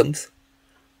automorphisms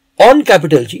on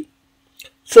capital G.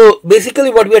 So basically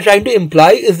what we are trying to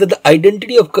imply is that the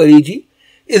identity of curly G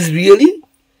is really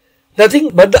nothing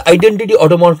but the identity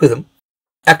automorphism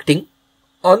acting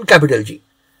on capital G.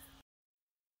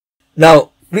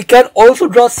 Now we can also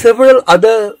draw several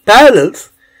other parallels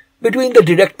between the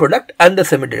direct product and the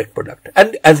semi-direct product,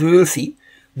 and as we will see,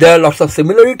 there are lots of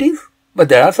similarities, but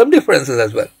there are some differences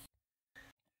as well.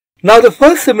 Now the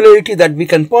first similarity that we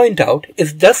can point out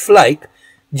is just like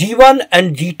G1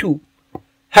 and G2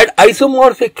 had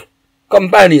isomorphic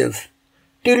companions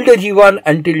tilde G1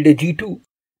 and tilde G2,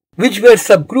 which were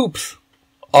subgroups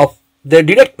of the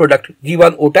direct product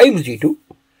G1O times G2.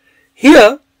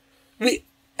 Here we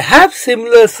have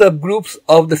similar subgroups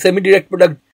of the semi-direct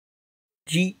product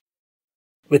G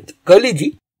with curly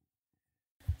G.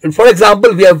 And for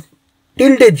example, we have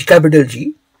tilde capital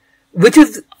G, which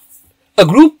is a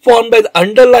group formed by the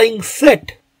underlying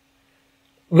set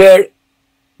where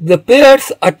the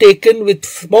pairs are taken with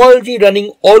small g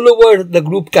running all over the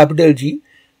group capital G,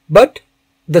 but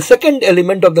the second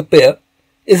element of the pair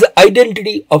is the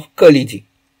identity of curly G.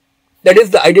 That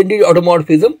is the identity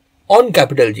automorphism on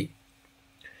capital G.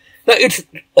 Now it's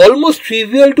almost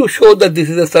trivial to show that this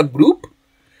is a subgroup.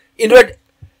 In fact,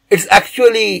 it's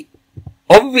actually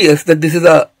obvious that this is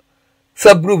a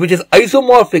subgroup which is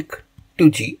isomorphic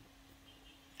to G.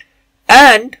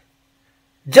 And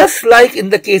just like in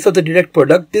the case of the direct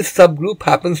product, this subgroup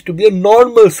happens to be a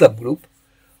normal subgroup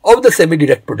of the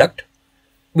semi-direct product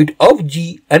of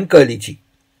G and curly G.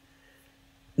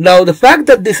 Now the fact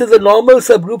that this is a normal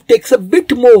subgroup takes a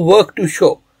bit more work to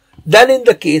show than in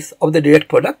the case of the direct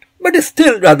product, but is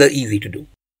still rather easy to do.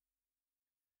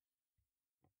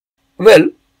 Well,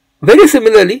 very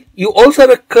similarly, you also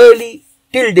have a curly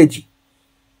tilde G.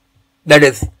 That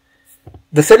is,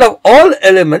 the set of all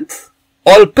elements,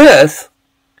 all pairs,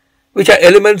 which are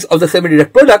elements of the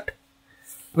semi-direct product,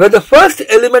 where the first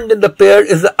element in the pair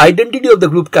is the identity of the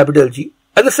group capital G,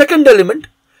 and the second element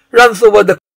runs over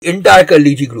the entire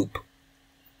curly G group.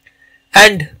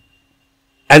 And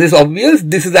as is obvious,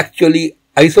 this is actually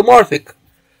isomorphic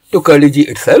to curly G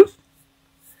itself.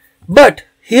 But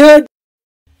here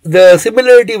the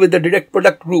similarity with the direct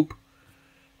product group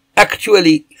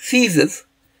actually ceases.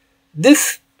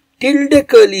 This tilde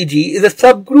curly G is a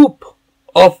subgroup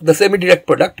of the semi-direct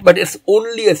product, but it's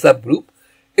only a subgroup.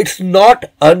 It's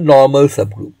not a normal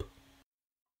subgroup.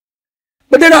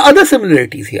 But there are other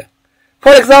similarities here.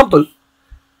 For example,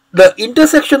 the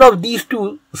intersection of these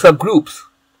two subgroups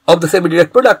of the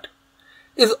semi-direct product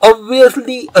is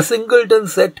obviously a singleton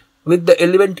set with the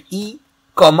element E,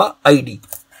 ID,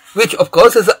 which of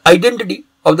course is the identity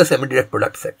of the semi-direct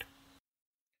product set.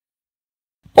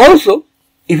 Also,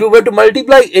 if you were to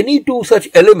multiply any two such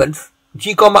elements,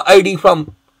 G, ID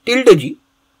from tilde G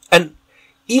and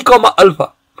E,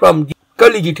 alpha from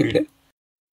curly G tilde,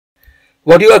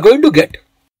 what you are going to get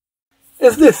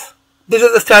is this. This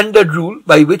is the standard rule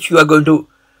by which you are going to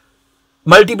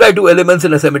multiply two elements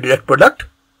in a semi-direct product.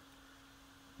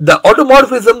 The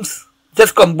automorphisms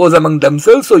just compose among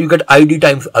themselves, so you get ID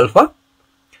times alpha.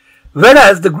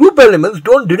 Whereas the group elements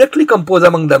don't directly compose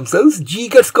among themselves. G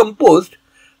gets composed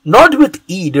not with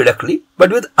E directly,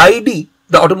 but with ID,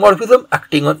 the automorphism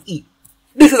acting on E.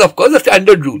 This is of course the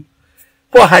standard rule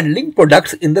for handling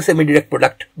products in the semi-direct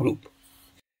product group.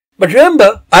 But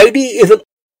remember, ID is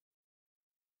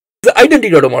the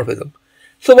identity automorphism.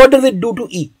 So what does it do to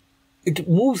E? It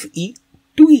moves E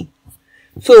to E.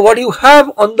 So what you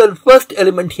have on the first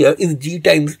element here is G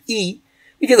times E,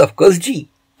 which is of course G,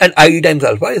 and ID times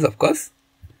alpha is of course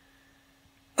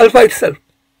alpha itself.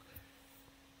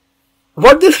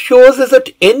 What this shows is that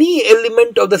any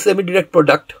element of the semi-direct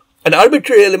product, an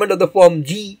arbitrary element of the form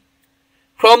G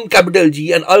from capital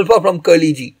G and alpha from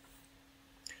curly G,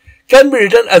 can be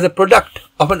written as a product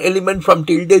of an element from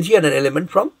tilde G and an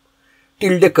element from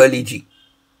tilde curly G.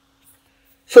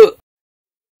 So,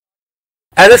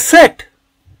 as a set,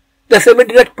 the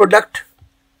semi-direct product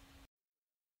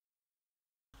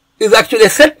is actually a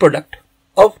set product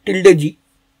of tilde G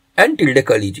and tilde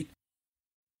curly G.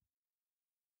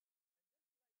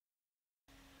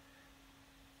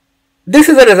 This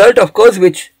is a result, of course,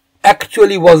 which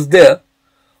actually was there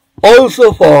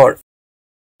also for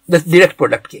the direct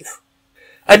product case.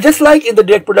 And just like in the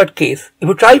direct product case, if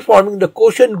you try forming the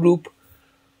quotient group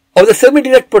of the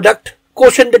semi-direct product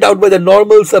quotiented out by the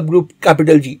normal subgroup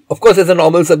capital G, of course there's a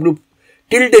normal subgroup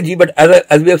tilde G, but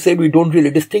as we have said, we don't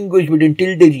really distinguish between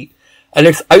tilde G and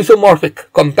its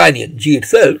isomorphic companion G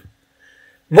itself,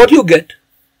 what you get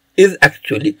is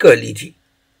actually curly G.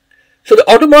 So the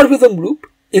automorphism group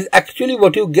is actually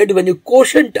what you get when you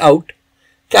quotient out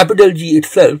capital G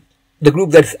itself, the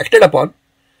group that is acted upon,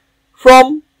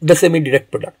 from the semi-direct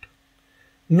product.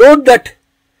 Note that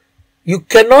you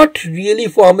cannot really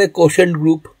form a quotient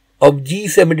group of G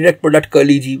semi-direct product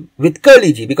curly G with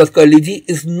curly G, because curly G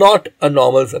is not a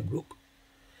normal subgroup.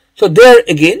 So there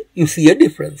again you see a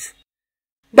difference.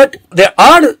 But there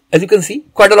are, as you can see,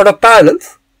 quite a lot of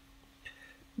parallels,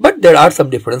 but there are some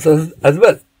differences as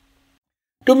well.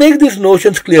 To make these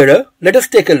notions clearer, let us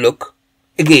take a look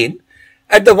again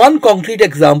at the one concrete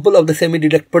example of the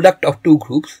semi-direct product of two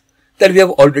groups that we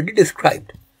have already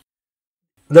described.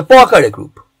 The Poincare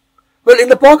group. Well, in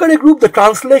the Poincare group, the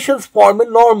translations form a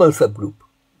normal subgroup.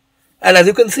 And as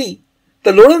you can see,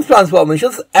 the Lorentz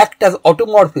transformations act as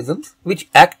automorphisms which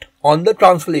act on the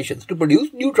translations to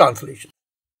produce new translations.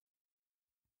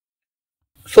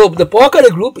 So the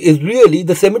Poincare group is really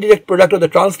the semi-direct product of the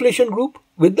translation group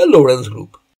with the Lorentz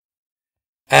group.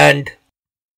 And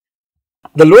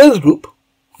the Lorentz group,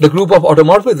 the group of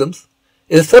automorphisms,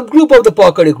 is a subgroup of the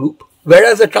Poincare group,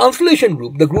 whereas the translation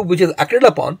group, the group which is acted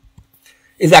upon,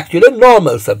 is actually a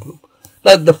normal subgroup.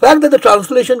 Now, the fact that the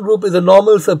translation group is a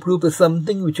normal subgroup is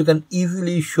something which you can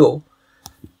easily show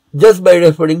just by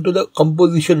referring to the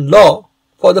composition law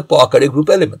for the Poincare group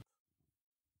element.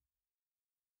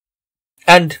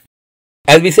 And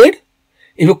as we said,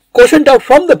 if you quotient out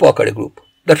from the Poincare group,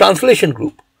 the translation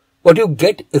group, what you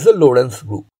get is a Lorentz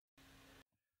group.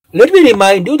 Let me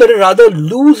remind you that a rather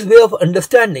loose way of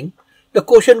understanding the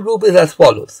quotient group is as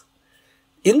follows.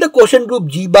 In the quotient group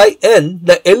G by N,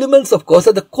 the elements of course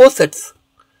are the cosets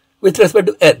with respect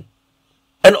to N.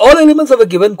 And all elements of a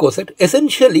given coset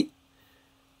essentially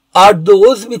are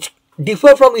those which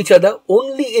differ from each other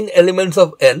only in elements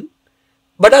of N,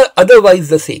 but are otherwise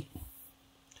the same.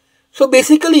 So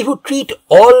basically, if you treat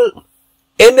all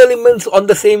N elements on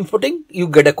the same footing, you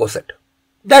get a coset.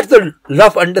 That's the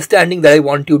rough understanding that I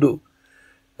want you to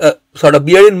sort of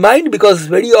bear in mind, because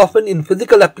very often in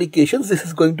physical applications, this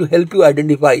is going to help you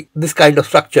identify this kind of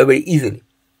structure very easily.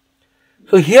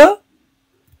 So here,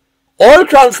 all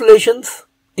translations,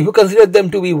 if you consider them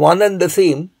to be one and the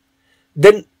same,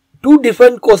 then two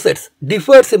different cosets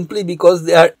differ simply because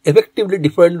they are effectively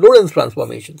different Lorentz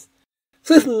transformations.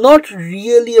 So it's not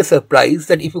really a surprise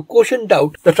that if you quotient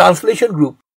out the translation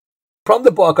group from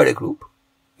the Poincare group,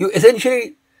 you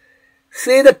essentially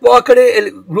say that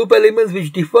Poincare group elements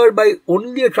which differ by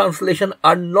only a translation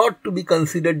are not to be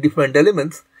considered different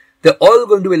elements. They're all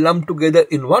going to be lumped together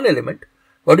in one element.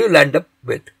 What you land up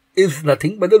with is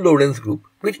nothing but the Lorentz group,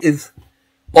 which is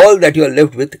all that you are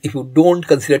left with if you don't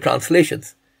consider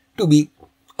translations to be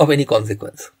of any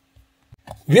consequence.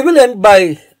 We will end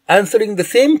by answering the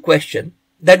same question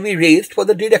that we raised for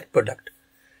the direct product.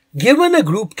 Given a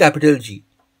group capital G,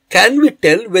 can we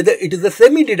tell whether it is a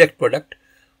semi-direct product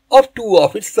of two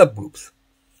of its subgroups?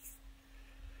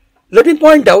 Let me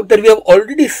point out that we have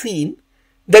already seen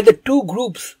that the two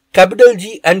groups capital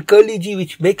G and curly G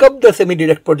which make up the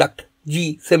semi-direct product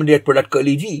G, semi-direct product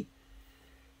curly G,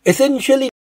 essentially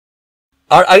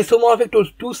are isomorphic to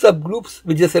two subgroups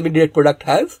which the semi-direct product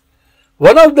has.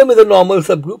 One of them is a normal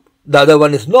subgroup, the other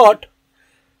one is not,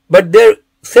 but their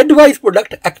set-wise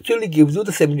product actually gives you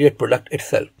the semi-direct product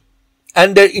itself.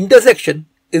 And their intersection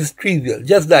is trivial,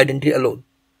 just the identity alone.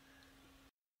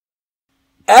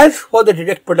 As for the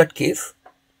direct product case,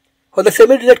 for the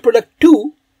semi-direct product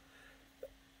 2,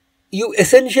 you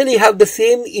essentially have the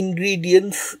same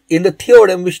ingredients in the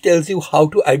theorem which tells you how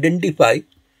to identify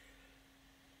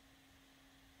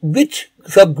which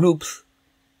subgroups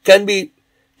can be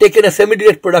taken a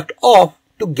semi-direct product of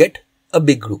to get a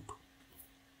big group.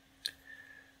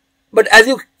 But as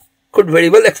you could very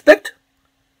well expect,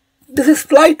 this is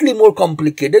slightly more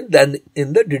complicated than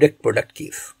in the direct product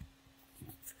case.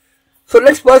 So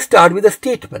let's first start with a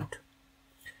statement.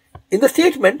 In the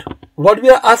statement, what we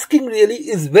are asking really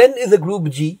is when is a group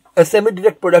G a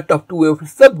semi-direct product of two of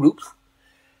its subgroups,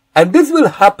 And this will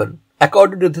happen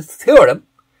according to this theorem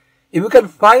if you can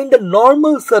find a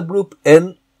normal subgroup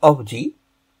N of G,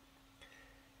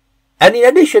 and in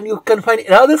addition you can find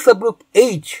another subgroup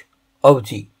H of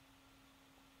G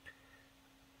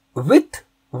with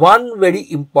one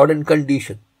very important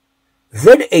condition.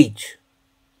 ZH,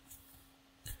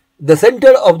 the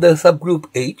center of the subgroup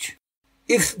H,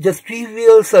 is just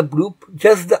trivial subgroup,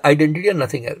 just the identity and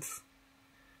nothing else.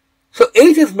 So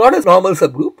H is not a normal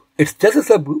subgroup, it's just a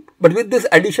subgroup, but with this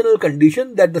additional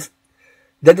condition that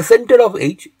the center of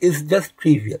H is just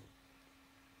trivial.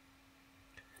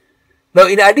 Now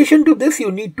in addition to this,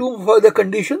 you need two further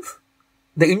conditions.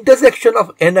 The intersection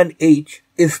of N and H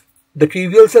is the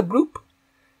trivial subgroup,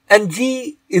 and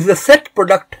G is the set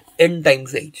product N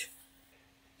times H.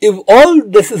 If all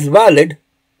this is valid,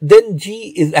 then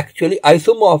G is actually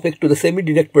isomorphic to the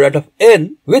semi-direct product of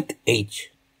N with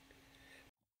H.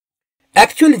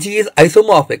 Actually, G is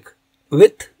isomorphic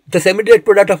with the semi-direct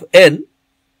product of N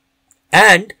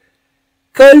and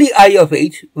curly I of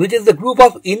H, which is the group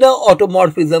of inner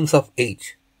automorphisms of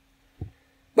H.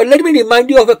 But let me remind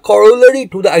you of a corollary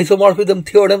to the isomorphism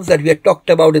theorems that we had talked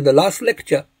about in the last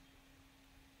lecture.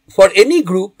 For any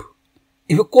group,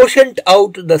 if you quotient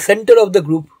out the center of the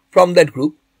group from that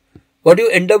group, what you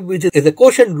end up with is a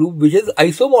quotient group which is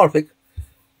isomorphic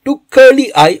to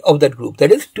curly I of that group,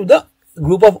 that is to the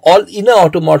group of all inner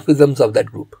automorphisms of that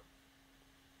group.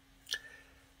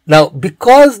 Now,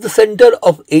 because the center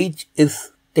of H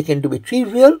is taken to be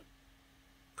trivial,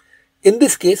 in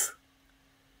this case,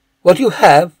 what you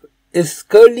have is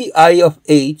curly I of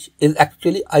H is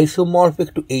actually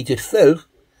isomorphic to H itself.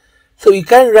 So you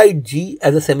can write G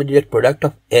as a semi-direct product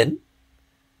of N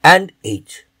and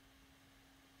H.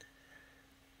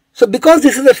 So because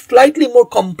this is a slightly more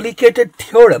complicated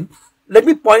theorem, let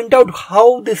me point out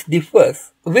how this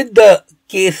differs with the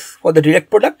case for the direct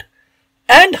product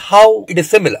and how it is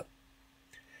similar.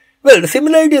 Well, the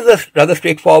similarity is rather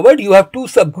straightforward. You have two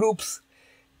subgroups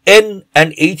N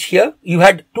and H here. You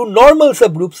had two normal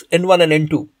subgroups N1 and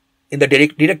N2 in the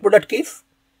direct product case.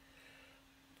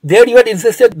 There you had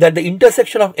insisted that the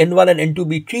intersection of N1 and N2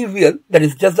 be trivial, that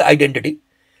is just the identity,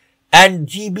 and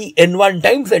G be N1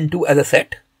 times N2 as a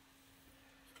set.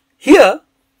 Here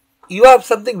you have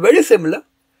something very similar,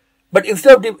 but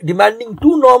instead of demanding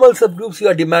two normal subgroups, you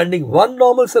are demanding one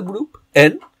normal subgroup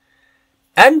N,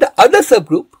 and the other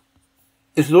subgroup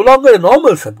is no longer a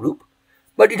normal subgroup,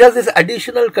 but it has this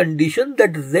additional condition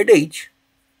that ZH,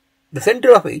 the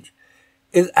center of H,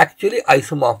 is actually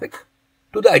isomorphic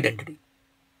to the identity.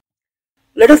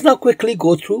 Let us now quickly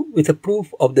go through with a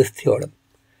proof of this theorem.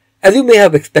 As you may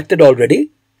have expected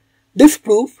already, this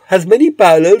proof has many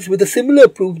parallels with a similar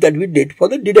proof that we did for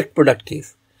the direct product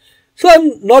case. So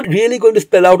I'm not really going to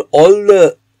spell out all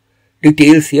the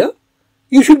details here.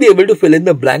 You should be able to fill in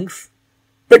the blanks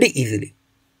pretty easily.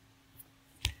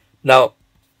 Now,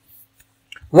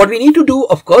 what we need to do,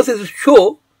 of course, is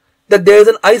show that there is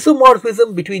an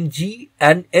isomorphism between G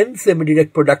and N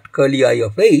semi-direct product curly I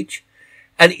of H.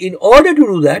 And in order to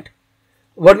do that,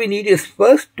 what we need is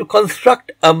first to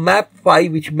construct a map phi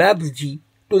which maps G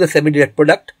to the semi-direct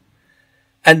product.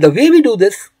 And the way we do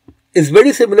this is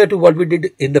very similar to what we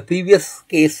did in the previous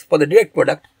case for the direct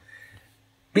product.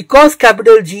 Because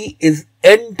capital G is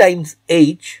N times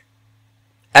H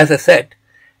as a set,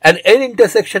 and N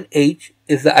intersection H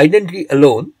is the identity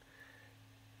alone,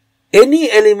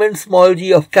 any element small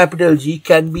g of capital G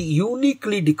can be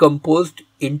uniquely decomposed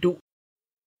into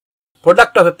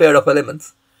product of a pair of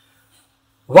elements,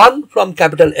 one from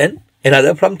capital N,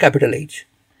 another from capital H.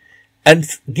 And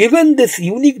given this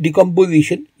unique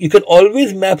decomposition, you can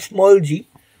always map small g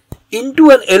into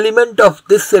an element of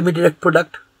this semi-direct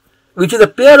product, which is a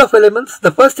pair of elements. The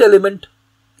first element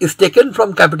is taken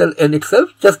from capital N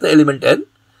itself, just the element N,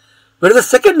 whereas the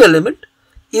second element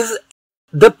is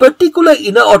the particular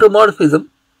inner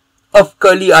automorphism of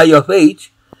curly I of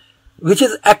H, which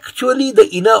is actually the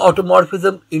inner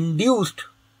automorphism induced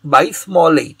by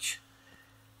small h.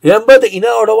 Remember, the inner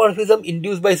automorphism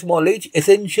induced by small h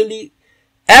essentially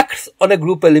acts on a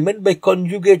group element by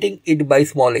conjugating it by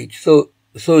small h. So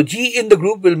G in the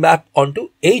group will map onto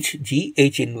HG,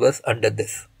 H inverse under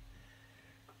this.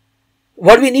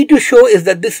 What we need to show is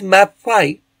that this map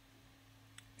phi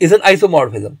is an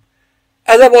isomorphism.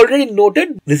 As I've already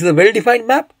noted, this is a well-defined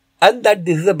map, and that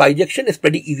this is a bijection is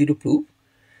pretty easy to prove.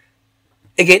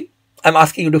 Again, I'm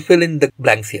asking you to fill in the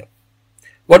blanks here.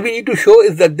 What we need to show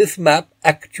is that this map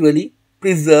actually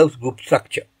preserves group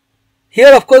structure.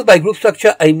 Here, of course, by group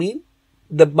structure, I mean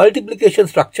the multiplication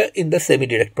structure in the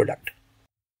semi-direct product.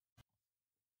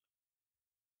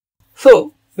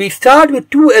 So, we start with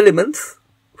two elements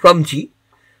from G,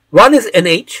 One is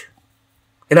NH,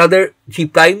 another G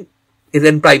prime is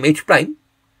N prime H prime.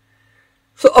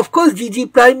 So of course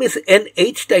GG prime is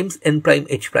NH times N prime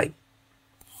H prime.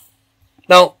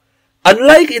 Now,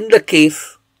 unlike in the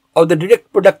case of the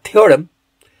direct product theorem,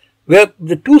 where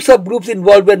the two subgroups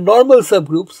involved were normal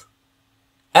subgroups,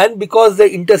 and because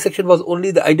the intersection was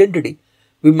only the identity,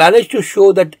 we managed to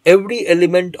show that every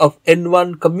element of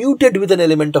N1 commuted with an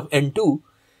element of N2.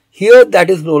 Here that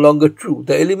is no longer true.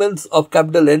 The elements of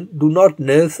capital N do not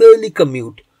necessarily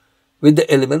commute with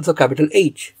the elements of capital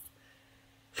H.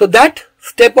 So that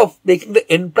step of making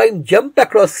the N prime jump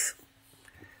across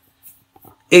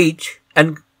H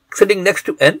and sitting next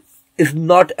to N is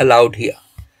not allowed here.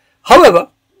 However,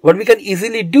 what we can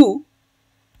easily do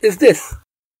is this.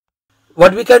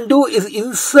 What we can do is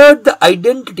insert the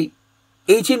identity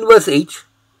H inverse H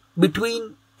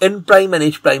between N prime and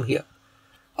H prime here.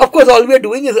 Of course, all we are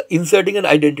doing is inserting an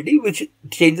identity which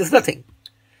changes nothing.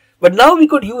 But now we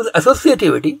could use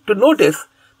associativity to notice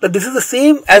that this is the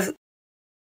same as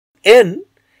N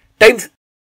times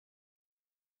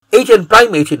Hn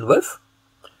prime H inverse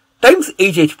times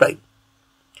H prime.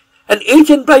 And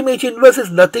Hn prime H inverse is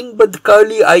nothing but the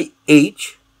curly I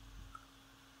H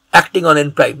acting on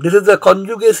N prime. This is the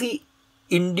conjugacy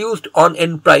induced on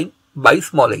N prime by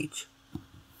small h.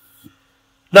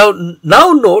 Now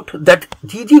note that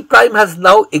Gg prime has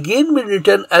now again been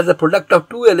written as a product of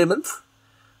two elements.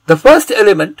 The first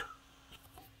element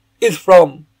is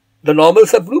from the normal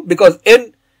subgroup because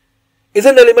N is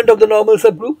an element of the normal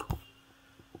subgroup.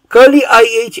 Curly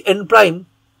IH N prime,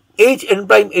 H N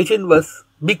prime H inverse,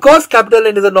 because capital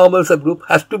N is a normal subgroup,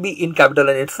 has to be in capital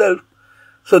N itself.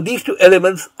 So these two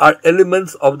elements are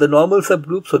elements of the normal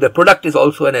subgroup. So their product is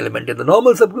also an element in the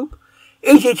normal subgroup.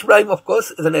 H prime, of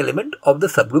course, is an element of the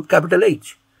subgroup capital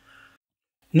H.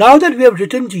 Now that we have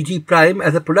written Gg prime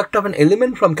as a product of an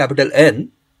element from capital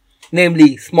N,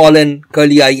 namely small n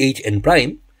curly I H N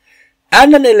prime,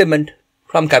 and an element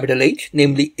from capital H,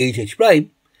 namely H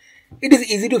prime, it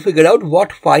is easy to figure out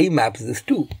what phi maps this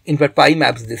to. In fact, phi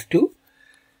maps this to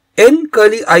N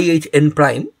curly I H N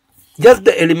prime, just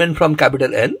the element from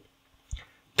capital N,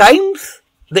 times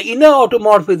the inner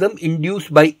automorphism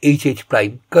induced by H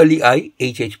prime, curly I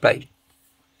H prime.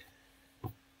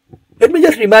 Let me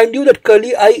just remind you that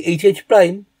curly I H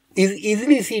prime is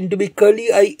easily seen to be curly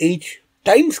I H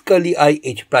times curly I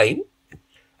H prime,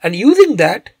 and using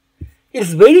that, it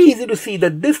is very easy to see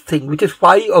that this thing, which is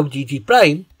phi of Gg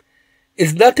prime,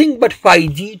 is nothing but phi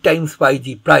g times phi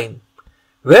g prime,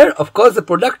 where of course the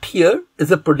product here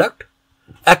is a product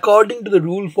according to the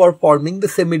rule for forming the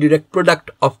semi-direct product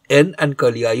of N and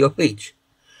curly I of H.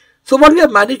 So what we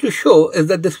have managed to show is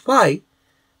that this phi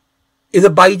is a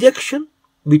bijection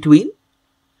between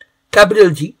capital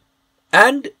G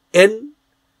and N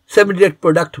semi-direct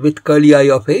product with curly I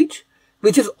of H,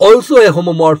 which is also a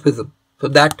homomorphism. So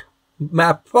that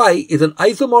map phi is an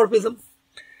isomorphism,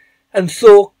 and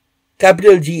so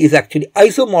capital G is actually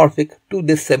isomorphic to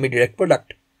this semi-direct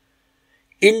product.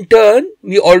 In turn,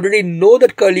 we already know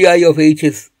that curly I of H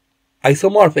is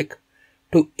isomorphic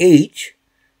to H,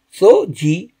 so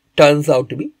G turns out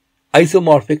to be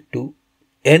isomorphic to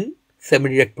N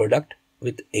semi-direct product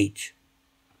with H.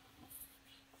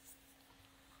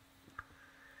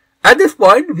 At this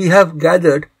point, we have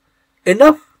gathered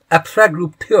enough abstract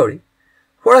group theory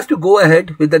for us to go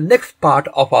ahead with the next part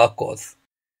of our course,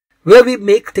 where we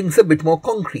make things a bit more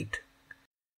concrete.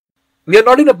 We are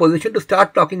not in a position to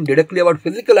start talking directly about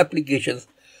physical applications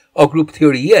of group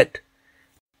theory yet.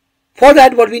 For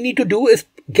that, what we need to do is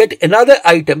get another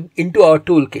item into our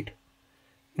toolkit,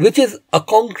 which is a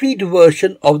concrete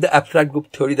version of the abstract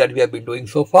group theory that we have been doing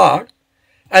so far,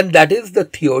 and that is the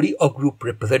theory of group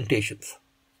representations.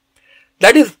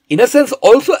 That is, in a sense,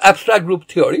 also abstract group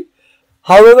theory.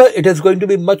 However, it is going to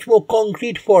be much more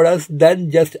concrete for us than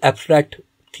just abstract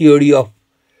theory of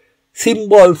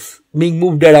symbols being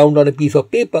moved around on a piece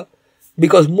of paper,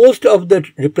 because most of the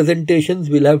representations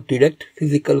will have direct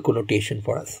physical connotation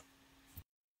for us.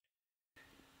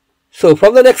 So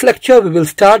from the next lecture, we will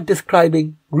start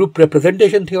describing group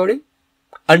representation theory.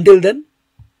 Until then,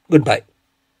 goodbye.